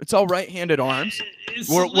 It's all right-handed arms.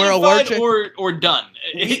 We're allergic or done.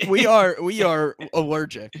 we are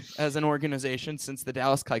allergic as an organization since the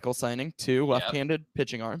Dallas Keuchel signing to left-handed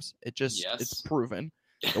pitching arms. It's proven.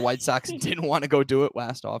 The White Sox didn't want to go do it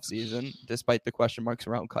last offseason, despite the question marks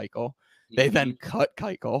around Keuchel. They then cut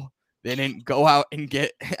Keuchel. They didn't go out and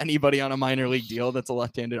get anybody on a minor league deal that's a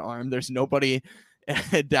left-handed arm. There's nobody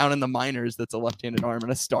down in the minors that's a left-handed arm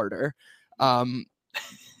and a starter.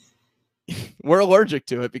 We're allergic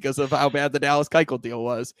to it because of how bad the Dallas Keuchel deal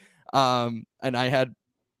was. And I had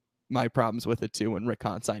my problems with it too when Rick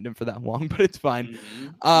Hahn signed him for that long, but it's fine.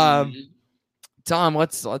 Tom,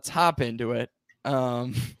 let's hop into it.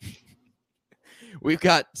 We've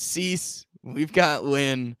got Cease, we've got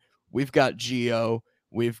Lynn, we've got Gio,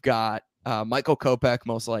 we've got Michael Kopech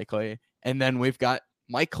most likely, and then we've got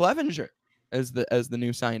Mike Clevinger as the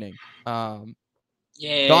new signing.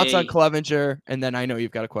 Yay. Thoughts on Clevinger, and then I know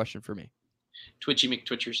you've got a question for me. Twitchy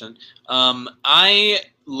McTwitcherson. I'll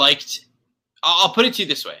put it to you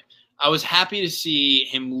this way. I was happy to see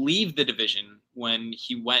him leave the division when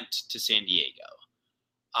he went to San Diego.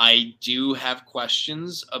 I do have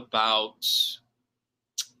questions about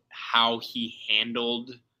how he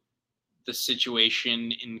handled the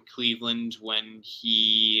situation in Cleveland when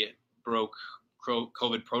he broke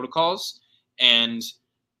COVID protocols, and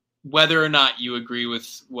whether or not you agree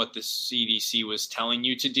with what the CDC was telling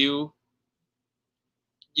you to do.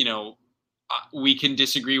 We can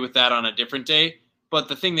disagree with that on a different day, but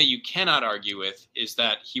the thing that you cannot argue with is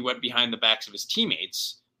that he went behind the backs of his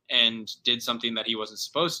teammates and did something that he wasn't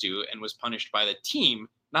supposed to and was punished by the team,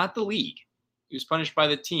 not the league. He was punished by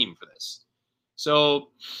the team for this. So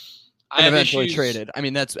I eventually traded. I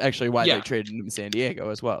mean, that's actually why they traded him in San Diego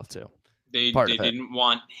as well, too. They didn't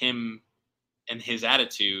want him and his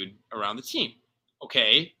attitude around the team.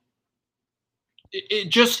 Okay.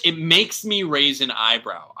 It makes me raise an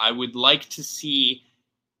eyebrow. I would like to see,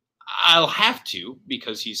 I'll have to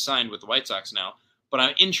because he's signed with the White Sox now, but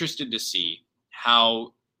I'm interested to see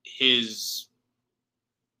how his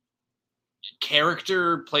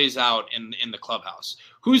character plays out in the clubhouse.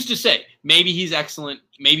 Who's to say? Maybe he's excellent.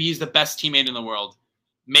 Maybe he's the best teammate in the world.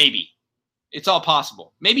 Maybe. It's all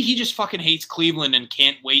possible. Maybe he just fucking hates Cleveland and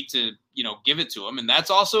can't wait to, give it to him. And that's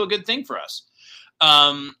also a good thing for us.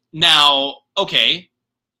 Now, okay,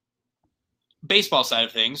 baseball side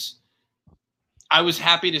of things, I was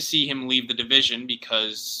happy to see him leave the division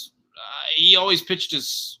because he always pitched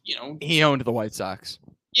as, He owned the White Sox.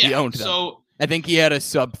 Yeah, he owned them. So I think he had a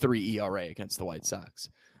sub-3 ERA against the White Sox.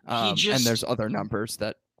 And there's other numbers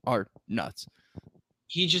that are nuts.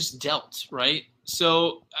 He just dealt, right?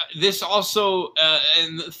 So this also,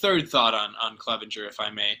 and the third thought on Clevinger, if I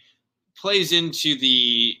may, plays into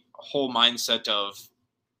the whole mindset of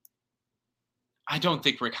I don't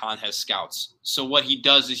think Rick Hahn has scouts. So what he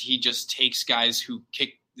does is he just takes guys who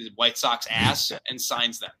kick the White Sox ass and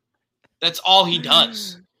signs them. That's all he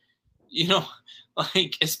does. You know,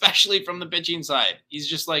 like, especially from the pitching side. He's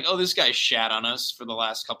just like, oh, this guy shat on us for the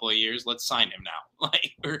last couple of years. Let's sign him now.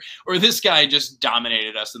 Like, or this guy just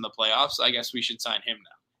dominated us in the playoffs. I guess we should sign him now.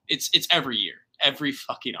 It's every year, every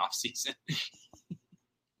fucking offseason.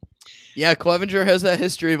 Yeah, Clevenger has that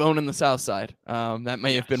history of owning the South Side. That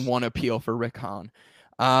may have been one appeal for Rick Hahn.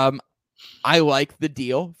 I like the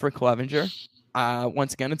deal for Clevenger.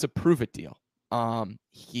 Once again, it's a prove-it deal.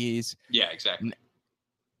 He's exactly.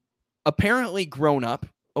 Apparently grown up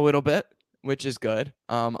a little bit, which is good.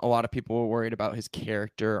 A lot of people were worried about his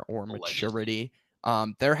character or maturity.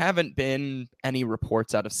 There haven't been any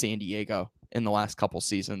reports out of San Diego in the last couple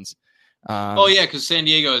seasons. Because San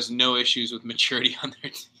Diego has no issues with maturity on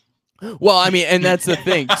their team. Well, I mean, and that's the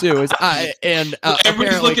thing too. Is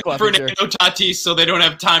everybody's looking for Fernando Tatis, so they don't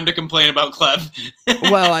have time to complain about Clev.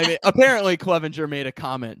 Well, I mean, apparently Clevenger made a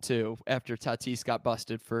comment too after Tatis got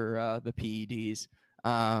busted for the PEDs,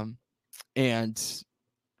 and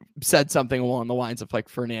said something along the lines of like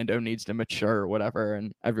Fernando needs to mature or whatever,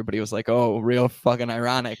 and everybody was like, "Oh, real fucking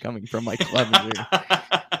ironic coming from like Clevenger."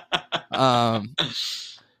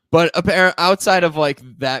 But outside of like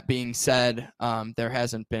that being said, there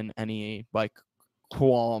hasn't been any like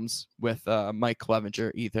qualms with Mike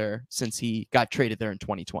Clevenger either since he got traded there in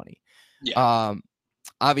 2020. Yeah.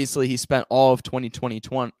 Obviously, he spent all of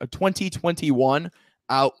 2021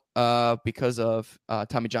 out because of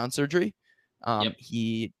Tommy John surgery.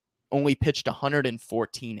 He only pitched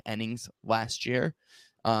 114 innings last year.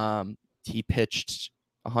 He pitched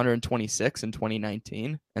 126 in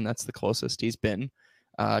 2019, and that's the closest he's been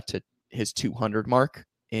to his 200 mark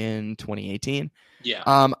in 2018. Yeah.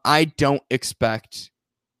 I don't expect.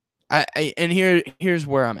 Here's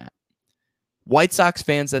where I'm at. White Sox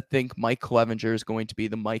fans that think Mike Clevenger is going to be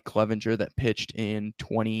the Mike Clevenger that pitched in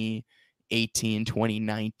 2018,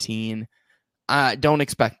 2019. Don't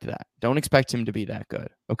expect that. Don't expect him to be that good.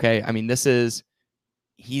 Okay. I mean,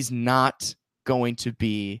 he's not going to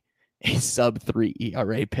be a sub-3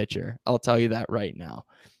 ERA pitcher. I'll tell you that right now.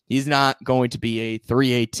 He's not going to be a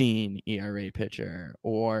 3.18 ERA pitcher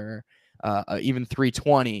or even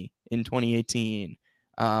 3.20 in 2018.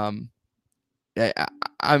 Pardon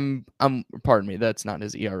me, that's not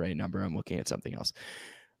his ERA number. I'm looking at something else.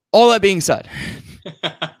 All that being said,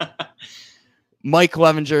 Mike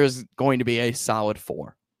Clevenger is going to be a solid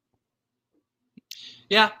 4.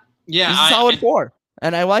 Yeah. He's a solid 4,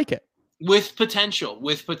 and I like it. With potential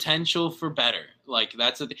for better. Like,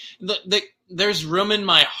 that's there's room in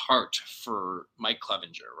my heart for Mike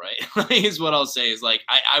Clevenger, right? Is what I'll say. Is like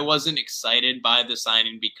I wasn't excited by the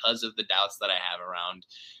signing because of the doubts that I have around,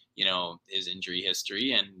 his injury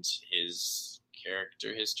history and his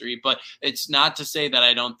character history. But it's not to say that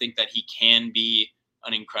I don't think that he can be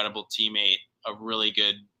an incredible teammate, a really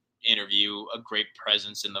good interview, a great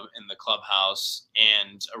presence in the clubhouse,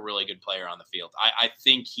 and a really good player on the field. I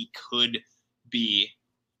think he could be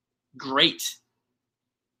great.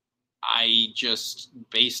 I just,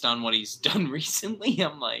 based on what he's done recently,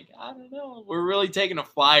 I'm like, I don't know. We're really taking a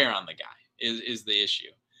flyer on the guy is the issue.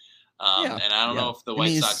 And I don't know if the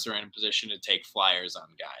White Sox are in a position to take flyers on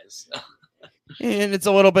guys. And it's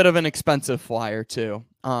a little bit of an expensive flyer too.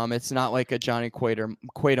 It's not like a Johnny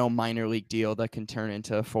Cueto minor league deal that can turn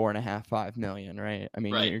into $4.5 million, right? I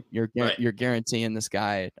mean, right. You're guaranteeing this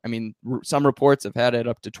guy. I mean, some reports have had it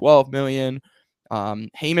up to $12 million.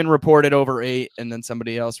 Heyman reported over 8, and then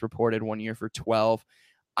somebody else reported 1 year for 12.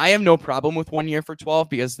 I have no problem with 1 year for 12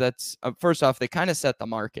 because that's first off, they kind of set the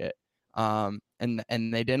market, and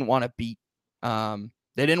they didn't want to beat. They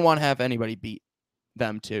didn't want to have anybody beat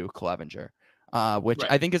them to Clevenger, which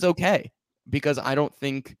right. I think is okay because I don't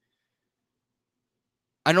think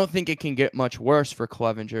it can get much worse for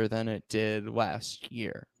Clevenger than it did last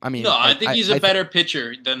year. I mean, no, I think he's a better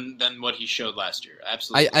pitcher than what he showed last year.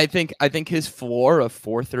 Absolutely. I think his floor of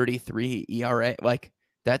 4.33 ERA, like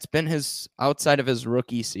that's been his outside of his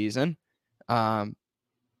rookie season.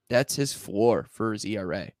 That's his floor for his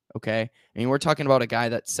ERA. Okay. I mean, we're talking about a guy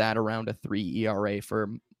that sat around a 3 ERA for,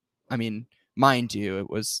 I mean, mind you,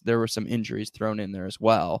 there were some injuries thrown in there as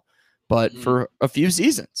well, but for a few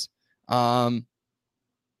seasons, I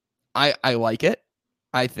like it.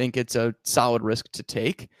 I think it's a solid risk to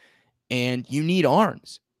take, and you need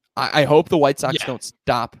arms. I hope the White Sox don't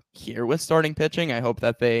stop here with starting pitching. I hope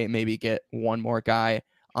that they maybe get one more guy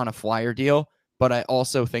on a flyer deal, but I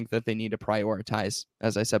also think that they need to prioritize,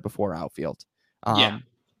 as I said before, outfield.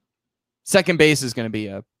 Second base is going to be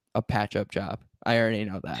a patch-up job. I already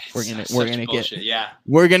know that. We're gonna bullshit,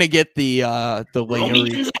 get the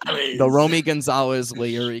Romy Gonzalez,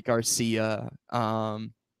 Leury Garcia,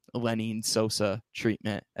 Lenin Sosa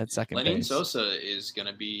treatment at second Lenin base. Sosa is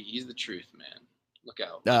gonna be. He's the truth, man. Look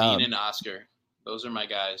out, Lenin and Oscar. Those are my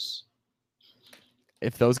guys.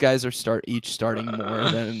 If those guys are each starting more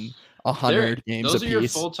than 100 games those apiece, are your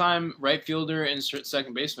full-time right fielder and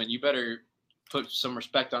second baseman. You better put some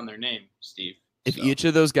respect on their name, Steve. If each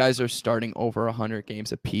of those guys are starting over 100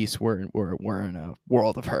 games apiece, we're in a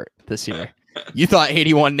world of hurt this year. You thought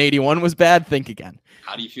 81 was bad? Think again.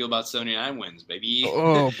 How do you feel about 79 wins, baby?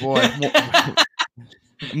 Oh boy.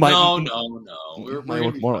 No. We're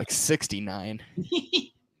more like 69.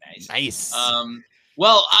 Nice.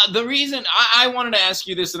 Well, the reason I wanted to ask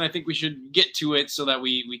you this, and I think we should get to it so that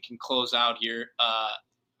we can close out here.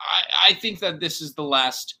 I think that this is the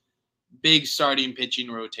last big starting pitching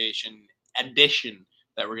rotation addition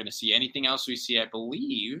that we're going to see. Anything else we see, I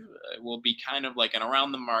believe, will be kind of like an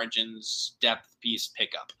around the margins depth piece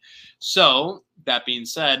pickup. So that being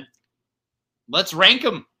said, let's rank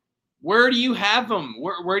them. Where do you have them?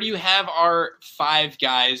 Where do you have our 5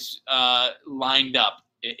 guys lined up?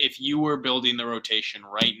 If you were building the rotation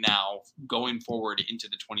right now, going forward into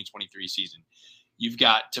the 2023 season, you've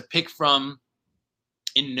got to pick from,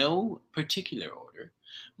 in no particular order,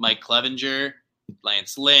 Mike Clevinger,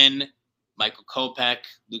 Lance Lynn, Michael Kopech,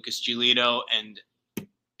 Lucas Giolito, and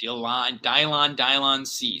Dylan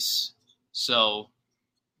Cease. So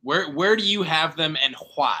where do you have them and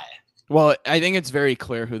why? Well, I think it's very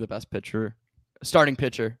clear who the best starting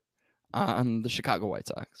pitcher on the Chicago White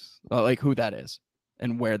Sox, like who that is.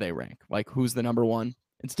 And where they rank, like who's the number one?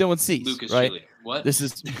 It's Dylan Cease, Lucas right? Giolito. What? This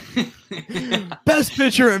is best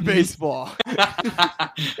pitcher in baseball.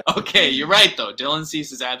 Okay, you're right though. Dylan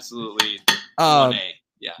Cease is absolutely 1A.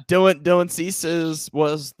 Yeah. Dylan Cease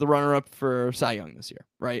was the runner-up for Cy Young this year,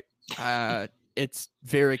 right? It's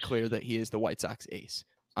very clear that he is the White Sox ace.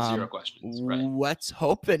 Zero questions. Right. Let's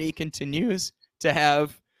hope that he continues to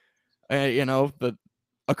have, a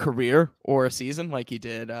career or a season like he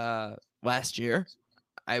did last year.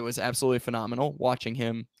 I was absolutely phenomenal watching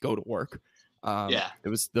him go to work. It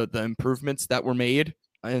was the improvements that were made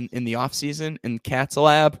in the offseason in Cat's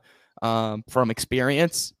lab from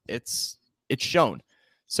experience. It's shown.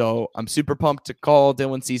 So I'm super pumped to call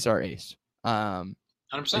Dylan Cease our ace.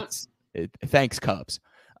 100%. Thanks, Cubs.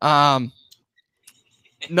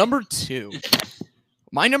 Number 2.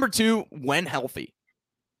 My number 2, when healthy.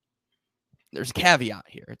 There's a caveat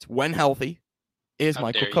here. It's when healthy. Is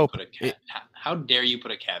Michael Kopech. How dare you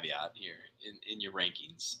put a caveat here in your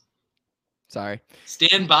rankings? Sorry.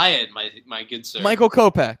 Stand by it, my good sir. Michael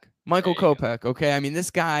Kopech. Okay, I mean,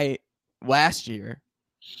 this guy last year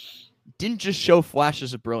didn't just show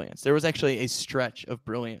flashes of brilliance. There was actually a stretch of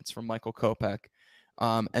brilliance from Michael Kopech,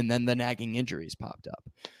 and then the nagging injuries popped up.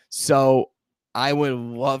 So I would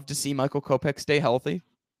love to see Michael Kopech stay healthy,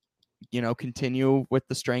 continue with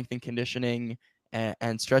the strength and conditioning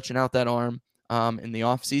and stretching out that arm. In the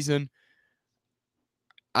offseason,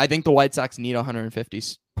 I think the White Sox need 150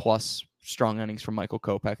 plus strong innings from Michael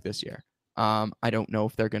Kopech this year. I don't know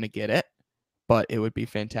if they're going to get it, but it would be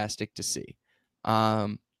fantastic to see.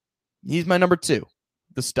 He's my number 2.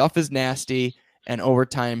 The stuff is nasty, and over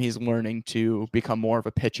time, he's learning to become more of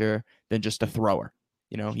a pitcher than just a thrower.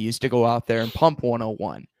 He used to go out there and pump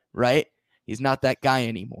 101, right? He's not that guy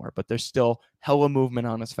anymore, but there's still hella movement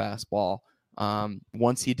on his fastball.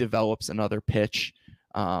 Once he develops another pitch,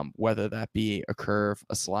 whether that be a curve,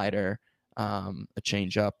 a slider, a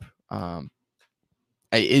changeup,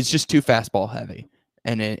 it's just too fastball heavy.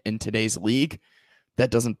 And in today's league,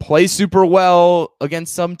 that doesn't play super well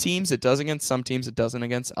against some teams. It does against some teams. It doesn't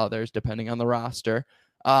against others, depending on the roster.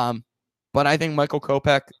 But I think Michael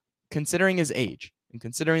Kopech, considering his age and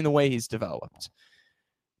considering the way he's developed,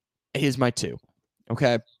 he's my 2.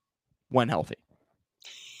 Okay, when healthy.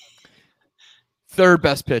 Third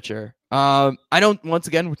best pitcher. Once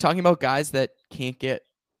again, we're talking about guys that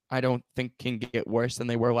I don't think can get worse than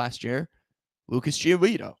they were last year. Lucas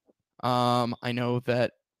Giolito. I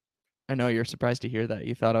know you're surprised to hear that.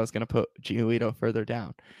 You thought I was going to put Giolito further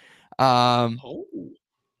down.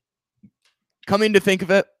 Coming to think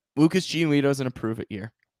of it, Lucas Giolito is in a prove it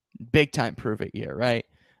year. Big time prove it year, right?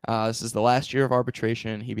 This is the last year of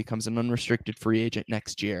arbitration. He becomes an unrestricted free agent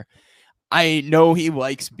next year. I know he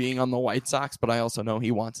likes being on the White Sox, but I also know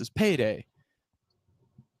he wants his payday.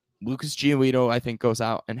 Lucas Giolito, I think, goes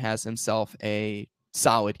out and has himself a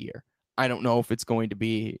solid year. I don't know if it's going to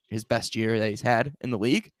be his best year that he's had in the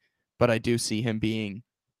league, but I do see him being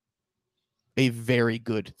a very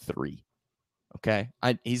good 3. Okay?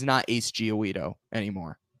 He's not Ace Giolito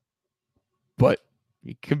anymore. but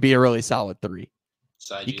he could be a really solid 3.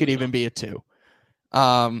 He could even be a 2.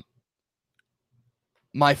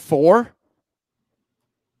 My 4,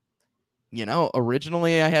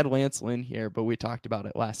 originally I had Lance Lynn here, but we talked about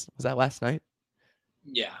it was that last night?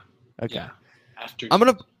 Yeah. Okay. Yeah. After I'm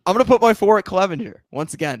gonna put my 4 at Clevenger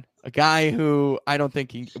once again. A guy who I don't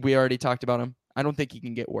think we already talked about him. I don't think he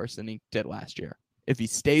can get worse than he did last year. If he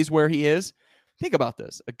stays where he is, think about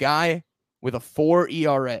this: a guy with a 4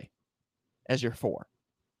 ERA as your 4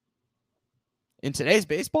 in today's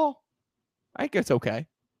baseball. I think it's okay.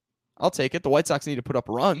 I'll take it. The White Sox need to put up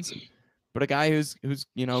runs, but a guy who's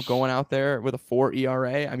going out there with a 4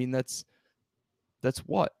 ERA. I mean, that's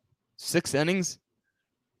what, 6 innings,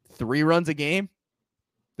 3 runs a game.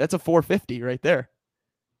 That's a 4.50 right there.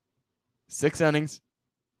 6 innings,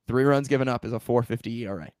 3 runs given up is a 4.50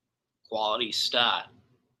 ERA. Quality stat.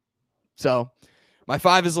 So my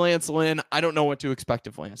 5 is Lance Lynn. I don't know what to expect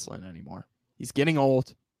of Lance Lynn anymore. He's getting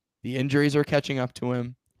old. The injuries are catching up to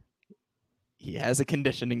him. He has a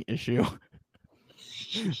conditioning issue.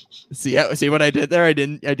 See what I did there? I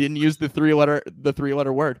didn't use the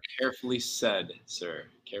 3-letter word. Carefully said, sir.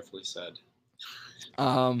 Carefully said.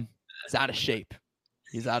 He's out of shape.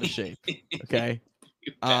 Okay.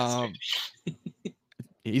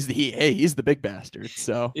 He's the big bastard.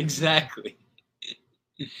 So exactly.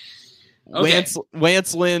 Lance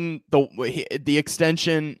Lynn, the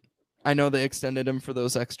extension. I know they extended him for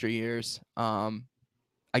those extra years.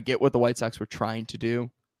 I get what the White Sox were trying to do,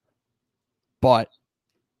 but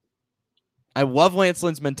I love Lance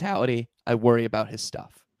Lynn's mentality. I worry about his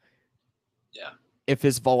stuff. Yeah. If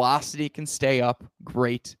his velocity can stay up,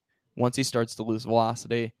 great. Once he starts to lose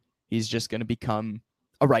velocity, he's just going to become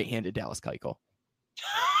a right-handed Dallas Keuchel.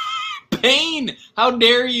 Payne, how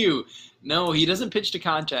dare you? No, he doesn't pitch to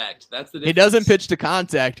contact. That's the difference. He doesn't pitch to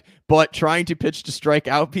contact, but trying to pitch to strike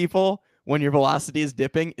out people when your velocity is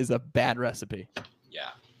dipping is a bad recipe. Yeah.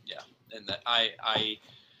 And that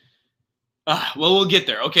well, we'll get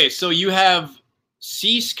there. Okay, so you have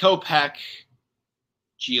Cease, Kopech,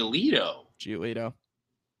 Giolito,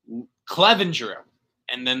 Clevenger,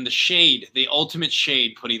 and then the ultimate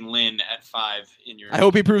shade, putting Lynn at 5 in your. I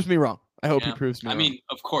hope he proves me wrong. He proves me wrong. I mean,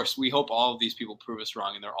 of course, we hope all of these people prove us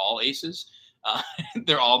wrong, and they're all aces.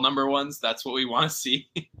 They're all number 1s. That's what we want to see.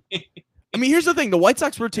 I mean, here's the thing: the White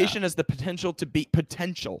Sox rotation has the potential to be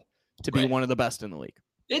one of the best in the league.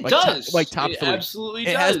 It does. Top 3. Absolutely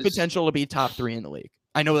does. It has potential to be top 3 in the league.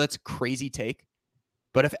 I know that's a crazy take,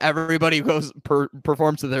 but if everybody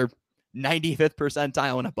performs to their 95th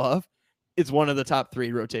percentile and above, it's one of the top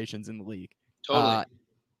 3 rotations in the league. Totally.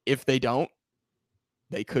 If they don't,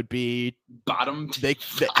 they could be bottom. Shit.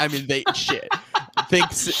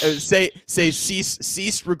 Say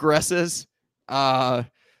Cease regresses.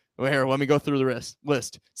 Let me go through the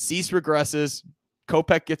list. Cease regresses.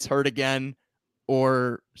 Kopech gets hurt again,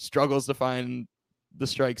 or struggles to find the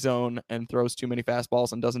strike zone and throws too many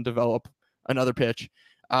fastballs and doesn't develop another pitch.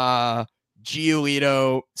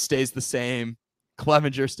 Giolito stays the same.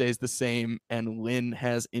 Clevenger stays the same, and Lynn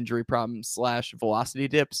has injury problems / velocity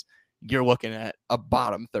dips. You're looking at a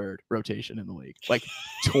bottom 3rd rotation in the league, like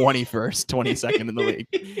 21st, 22nd in the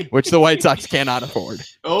league, which the White Sox cannot afford.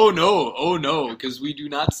 Oh no, because we do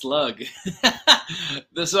not slug.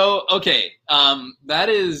 So, okay, that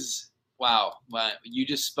is, wow, you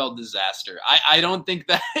just spelled disaster. I don't think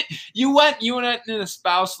that you went and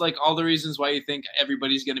espoused like all the reasons why you think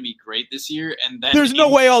everybody's going to be great this year, and then there's no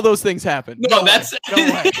way all those things happen. No way.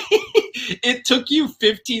 It took you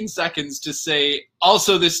 15 seconds to say,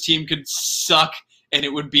 also this team could suck and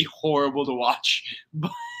it would be horrible to watch.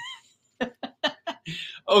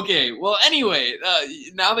 Okay, well, anyway,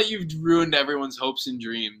 now that you've ruined everyone's hopes and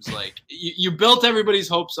dreams, like you built everybody's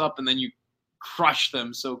hopes up and then you crushed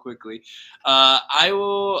them so quickly. I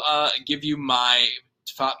will give you my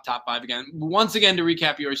top 5 again. Once again, to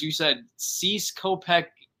recap yours, you said Cease, Kopech,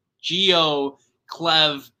 Gio,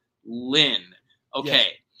 Clev, Lynn. Okay. Yes.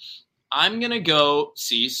 I'm going to go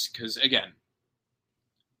Cease because, again,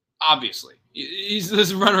 obviously, he's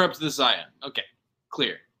this runner-up to the Cy Young. Okay,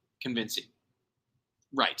 clear, convincing.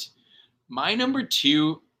 Right. My number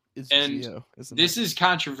 2, and Gio, this is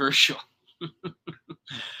controversial.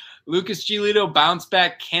 Lucas Giolito, bounce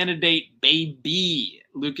back candidate, baby.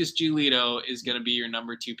 Lucas Giolito is going to be your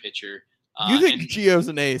number 2 pitcher. You think Gio's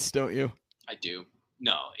an ace, don't you? I do.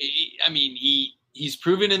 No, I mean, he's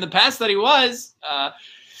proven in the past that he was.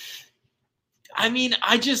 I mean,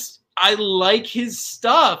 I like his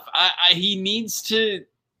stuff. He needs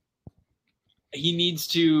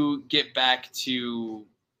to get back to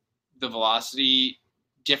the velocity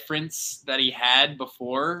difference that he had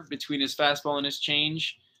before between his fastball and his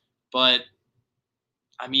change. But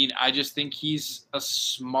I mean, I just think he's a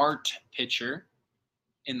smart pitcher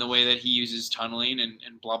in the way that he uses tunneling and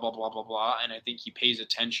blah, blah, blah, blah, blah. And I think he pays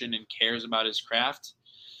attention and cares about his craft.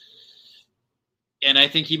 And I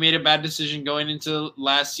think he made a bad decision going into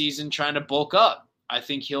last season trying to bulk up. I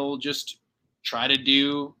think he'll just try to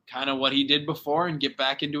do kind of what he did before and get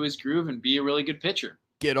back into his groove and be a really good pitcher.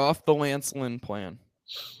 Get off the Lance Lynn plan.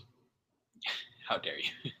 How dare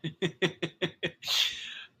you?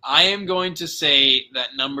 I am going to say that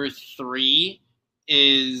number 3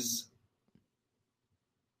 is...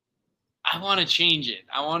 I want to change it.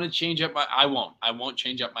 I want to change up my... I won't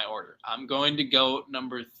change up my order. I'm going to go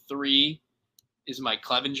number 3 is Mike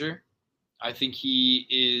Clevinger. I think he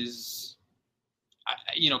is...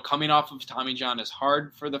 coming off of Tommy John is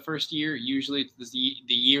hard for the first year. Usually it's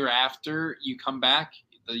the year after you come back,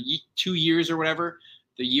 2 years or whatever.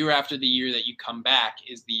 The year after the year that you come back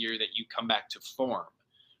is the year that you come back to form.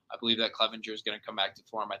 I believe that Clevinger is going to come back to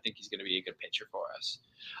form. I think he's going to be a good pitcher for us.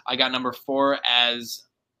 I got number 4 as,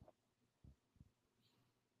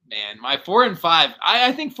 my 4 and 5.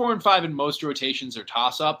 I think 4 and 5 in most rotations are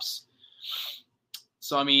toss-ups.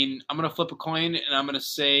 So, I'm going to flip a coin, and I'm going to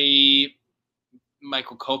say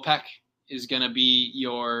Michael Kopech is going to be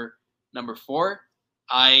your number 4.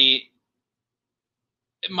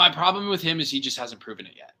 My problem with him is he just hasn't proven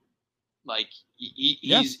it yet. Like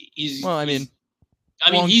he's longevity.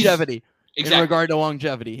 Exactly. In regard to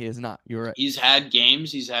longevity, he is not. You're right. He's had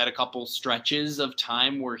games. He's had a couple stretches of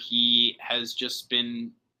time where he has just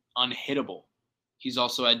been unhittable. He's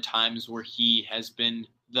also had times where he has been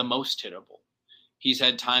the most hittable. He's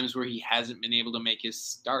had times where he hasn't been able to make his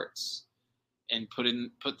starts and put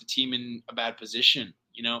the team in a bad position,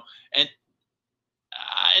 and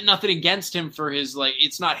nothing against him for his,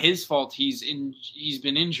 it's not his fault. He's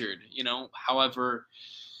been injured, however,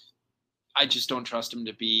 I just don't trust him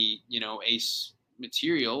to be, ace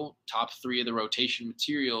material, top 3 of the rotation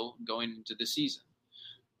material going into the season.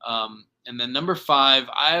 And then number 5,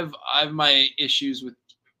 I have my issues with,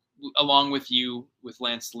 along with you, with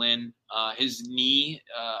Lance Lynn. His knee,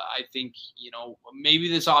 I think, maybe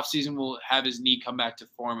this offseason will have his knee come back to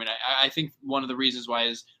form. And I think one of the reasons why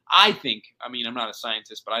is, I'm not a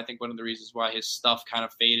scientist, but I think one of the reasons why his stuff kind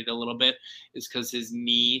of faded a little bit is because his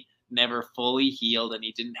knee never fully healed and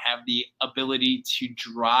he didn't have the ability to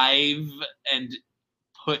drive and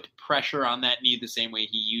put pressure on that knee the same way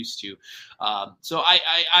he used to. So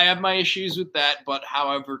I have my issues with that, but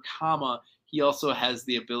however, he also has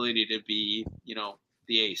the ability to be,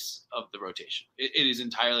 the ace of the rotation. It is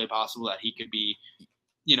entirely possible that he could be,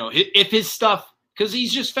 if his stuff, because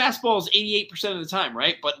he's just fastballs 88% of the time,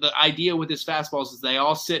 right? But the idea with his fastballs is they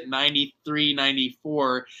all sit 93,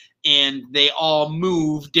 94, and they all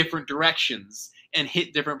move different directions and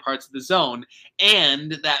hit different parts of the zone.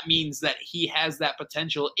 And that means that he has that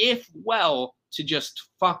potential, if well, to just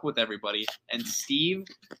fuck with everybody. And Steve,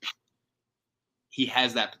 he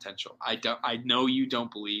has that potential. I know you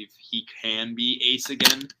don't believe he can be ace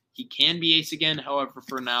again. He can be ace again. However,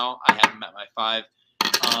 for now, I have him at my 5.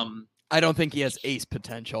 I don't think he has ace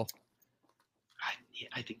potential.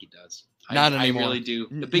 I think he does. Not anymore. I really do.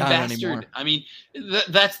 The big bastard. Anymore.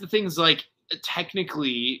 That's the thing is,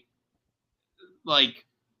 technically,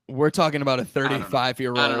 we're talking about a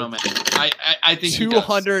 35-year-old. I don't know, man. I think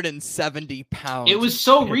 270 pounds. It was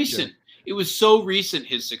so recent. It was so recent,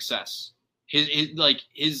 his success. His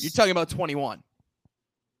You're talking about 21.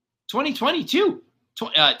 2022.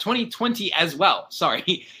 2020 as well.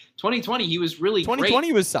 Sorry. 2020, he was really 2020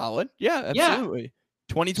 great. Was solid. Yeah, absolutely. Yeah.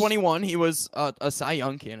 2021, he was a Cy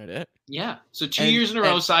Young candidate. Yeah. So 2 years in a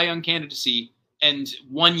row, Cy Young candidacy, and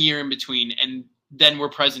 1 year in between, and then we're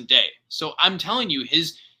present day. So I'm telling you,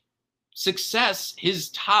 his success,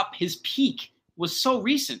 his peak was so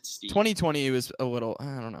recent, Steve. 2020, he was a little,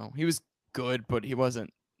 I don't know. He was good, but he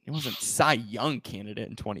wasn't Cy Young candidate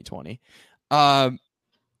in 2020.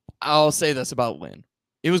 I'll say this about Lynn.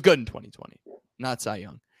 He was good in 2020, not Cy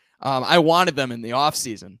Young. I wanted them in the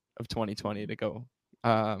offseason of 2020 to go.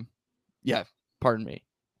 Pardon me.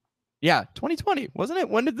 Yeah, 2020, wasn't it?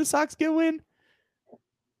 When did the Sox get Lynn?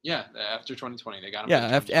 Yeah, after 2020. They got him.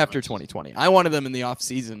 Yeah, after 2020. I wanted them in the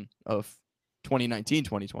offseason of 2019,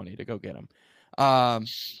 2020 to go get him. The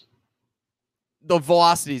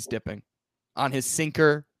velocity's dipping on his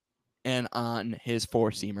sinker and on his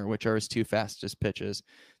 4-seamer, which are his 2 fastest pitches.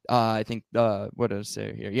 I think, what did I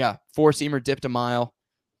say here? Yeah, 4-seamer dipped a mile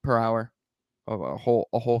per hour, a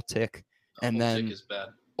whole tick, and then tick is bad.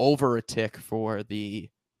 Over a tick for the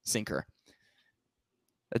sinker.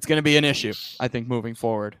 It's going to be an issue, I think, moving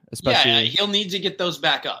forward. Especially, yeah, he'll need to get those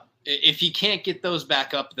back up. If he can't get those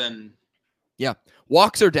back up, then yeah,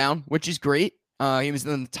 walks are down, which is great. He was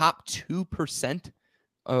in the top 2%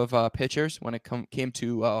 of pitchers when it came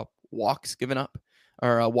to walks given up,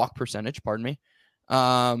 or walk percentage, pardon me.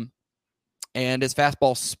 And his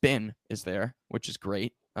fastball spin is there, which is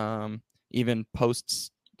great. Even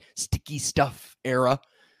post sticky stuff era,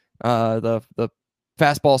 the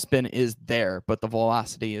fastball spin is there, but the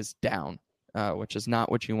velocity is down, which is not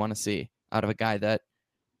what you want to see out of a guy that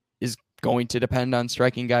is going to depend on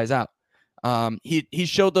striking guys out. He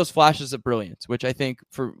showed those flashes of brilliance, which I think,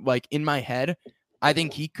 for like, in my head, I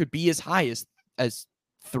think he could be as high as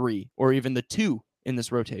 3 or even the 2 in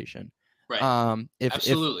this rotation. Right.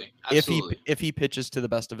 Absolutely. If he pitches to the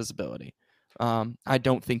best of his ability. I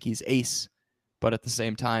don't think he's ace, but at the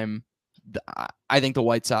same time, I think the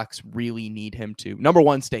White Sox really need him to, number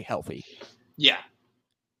one, stay healthy. Yeah.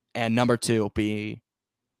 And number 2, be,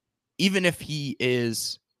 even if he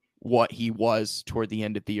is what he was toward the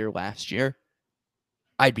end of the year last year,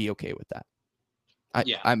 I'd be okay with that.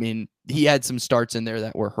 I mean, he had some starts in there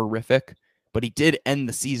that were horrific, but he did end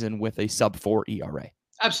the season with a sub-4 ERA.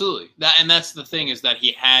 Absolutely. That's the thing, is that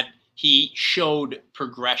he showed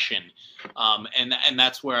progression. And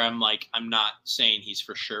that's where I'm not saying he's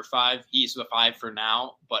for sure 5. He's a 5 for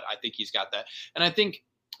now, but I think he's got that. And I think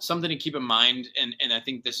something to keep in mind, and I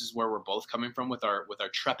think this is where we're both coming from with our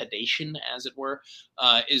trepidation, as it were,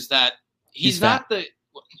 is that he's not the,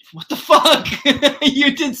 what the fuck?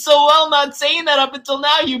 You did so well not saying that up until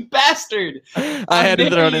now, you bastard. I had to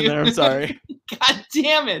throw it in there. I'm sorry. God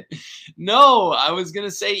damn it. No, I was going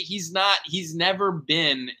to say he's never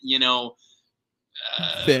been,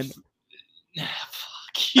 thin.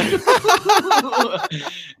 Fuck you.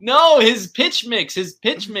 No, his pitch mix. It's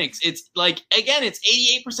like, again, it's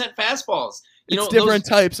 88% fastballs. It's different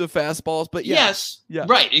types of fastballs, but yes,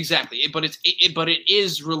 right, exactly. But it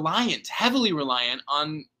is heavily reliant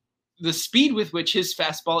on the speed with which his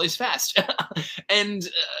fastball is fast. And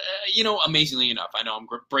amazingly enough, I know I'm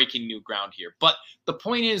breaking new ground here, but the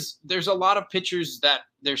point is, there's a lot of pitchers that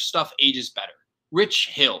their stuff ages better.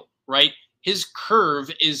 Rich Hill, right? His curve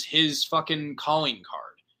is his fucking calling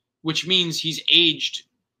card, which means he's aged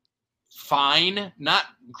fine, not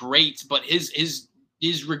great, but his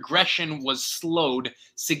regression was slowed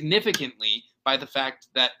significantly by the fact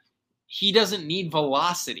that he doesn't need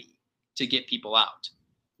velocity to get people out.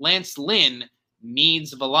 Lance Lynn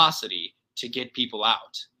needs velocity to get people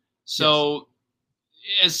out. So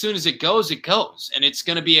as soon as it goes, and it's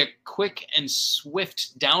going to be a quick and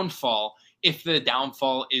swift downfall, if the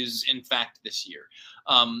downfall is in fact this year.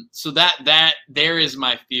 So that there is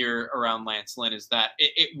my fear around Lance Lynn, is that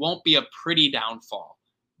it won't be a pretty downfall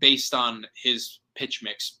based on his pitch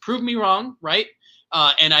mix. Prove me wrong, right?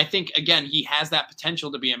 And I think, again, he has that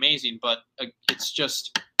potential to be amazing, but it's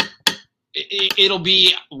just, it'll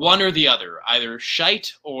be one or the other, either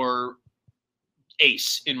shite or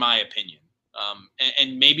ace, in my opinion.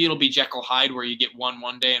 And maybe it'll be Jekyll Hyde, where you get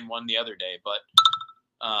one day and one the other day, but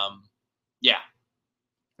yeah.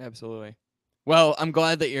 Absolutely. Well, I'm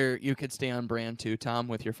glad that you could stay on brand too, Tom,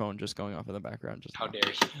 with your phone just going off in the background. Just how dare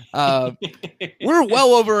you? We're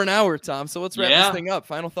well over an hour, Tom, so let's wrap this thing up.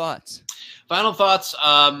 Final thoughts.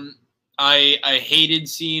 I hated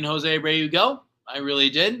seeing Jose Abreu go. I really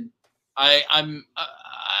did. I'm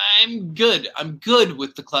good. I'm good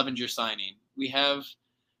with the Clevinger signing. We have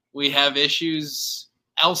issues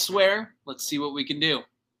elsewhere. Let's see what we can do.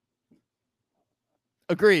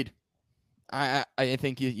 Agreed. I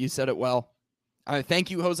think you said it well.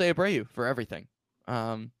 Thank you, Jose Abreu, for everything.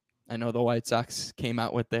 I know the White Sox came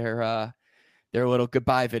out with their little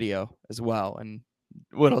goodbye video as well, and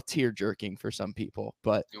a little tear jerking for some people.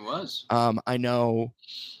 But it was. I know,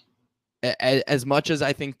 as much as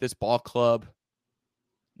I think this ball club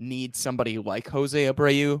needs somebody like Jose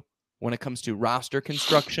Abreu when it comes to roster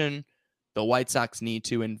construction, the White Sox need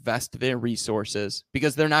to invest their resources,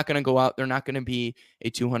 because they're not going to go out. They're not going to be a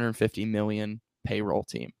 $250 million payroll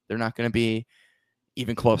team. They're not going to be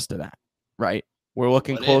even close to that, right? We're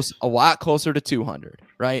looking a lot closer to 200,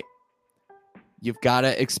 right? You've got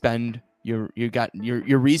to expend your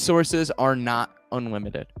resources are not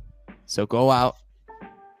unlimited. So go out,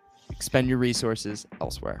 expend your resources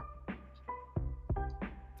elsewhere.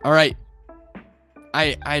 All right.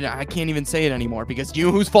 I can't even say it anymore, because you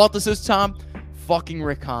know whose fault this is, Tom? Fucking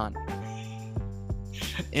Rick Hahn.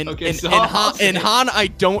 And Hahn, I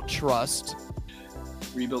don't trust.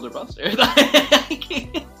 Rebuild or bust.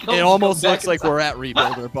 It almost looks like we're at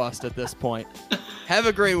rebuild or bust at this point. Have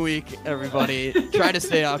a great week, everybody. Try to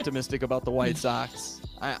stay optimistic about the White Sox.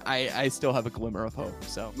 I still have a glimmer of hope.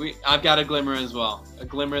 So I've got a glimmer as well. A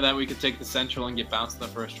glimmer that we could take the Central and get bounced in the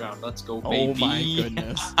first round. Let's go, baby. Oh my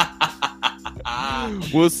goodness.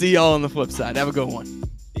 We'll see y'all on the flip side. Have a good one.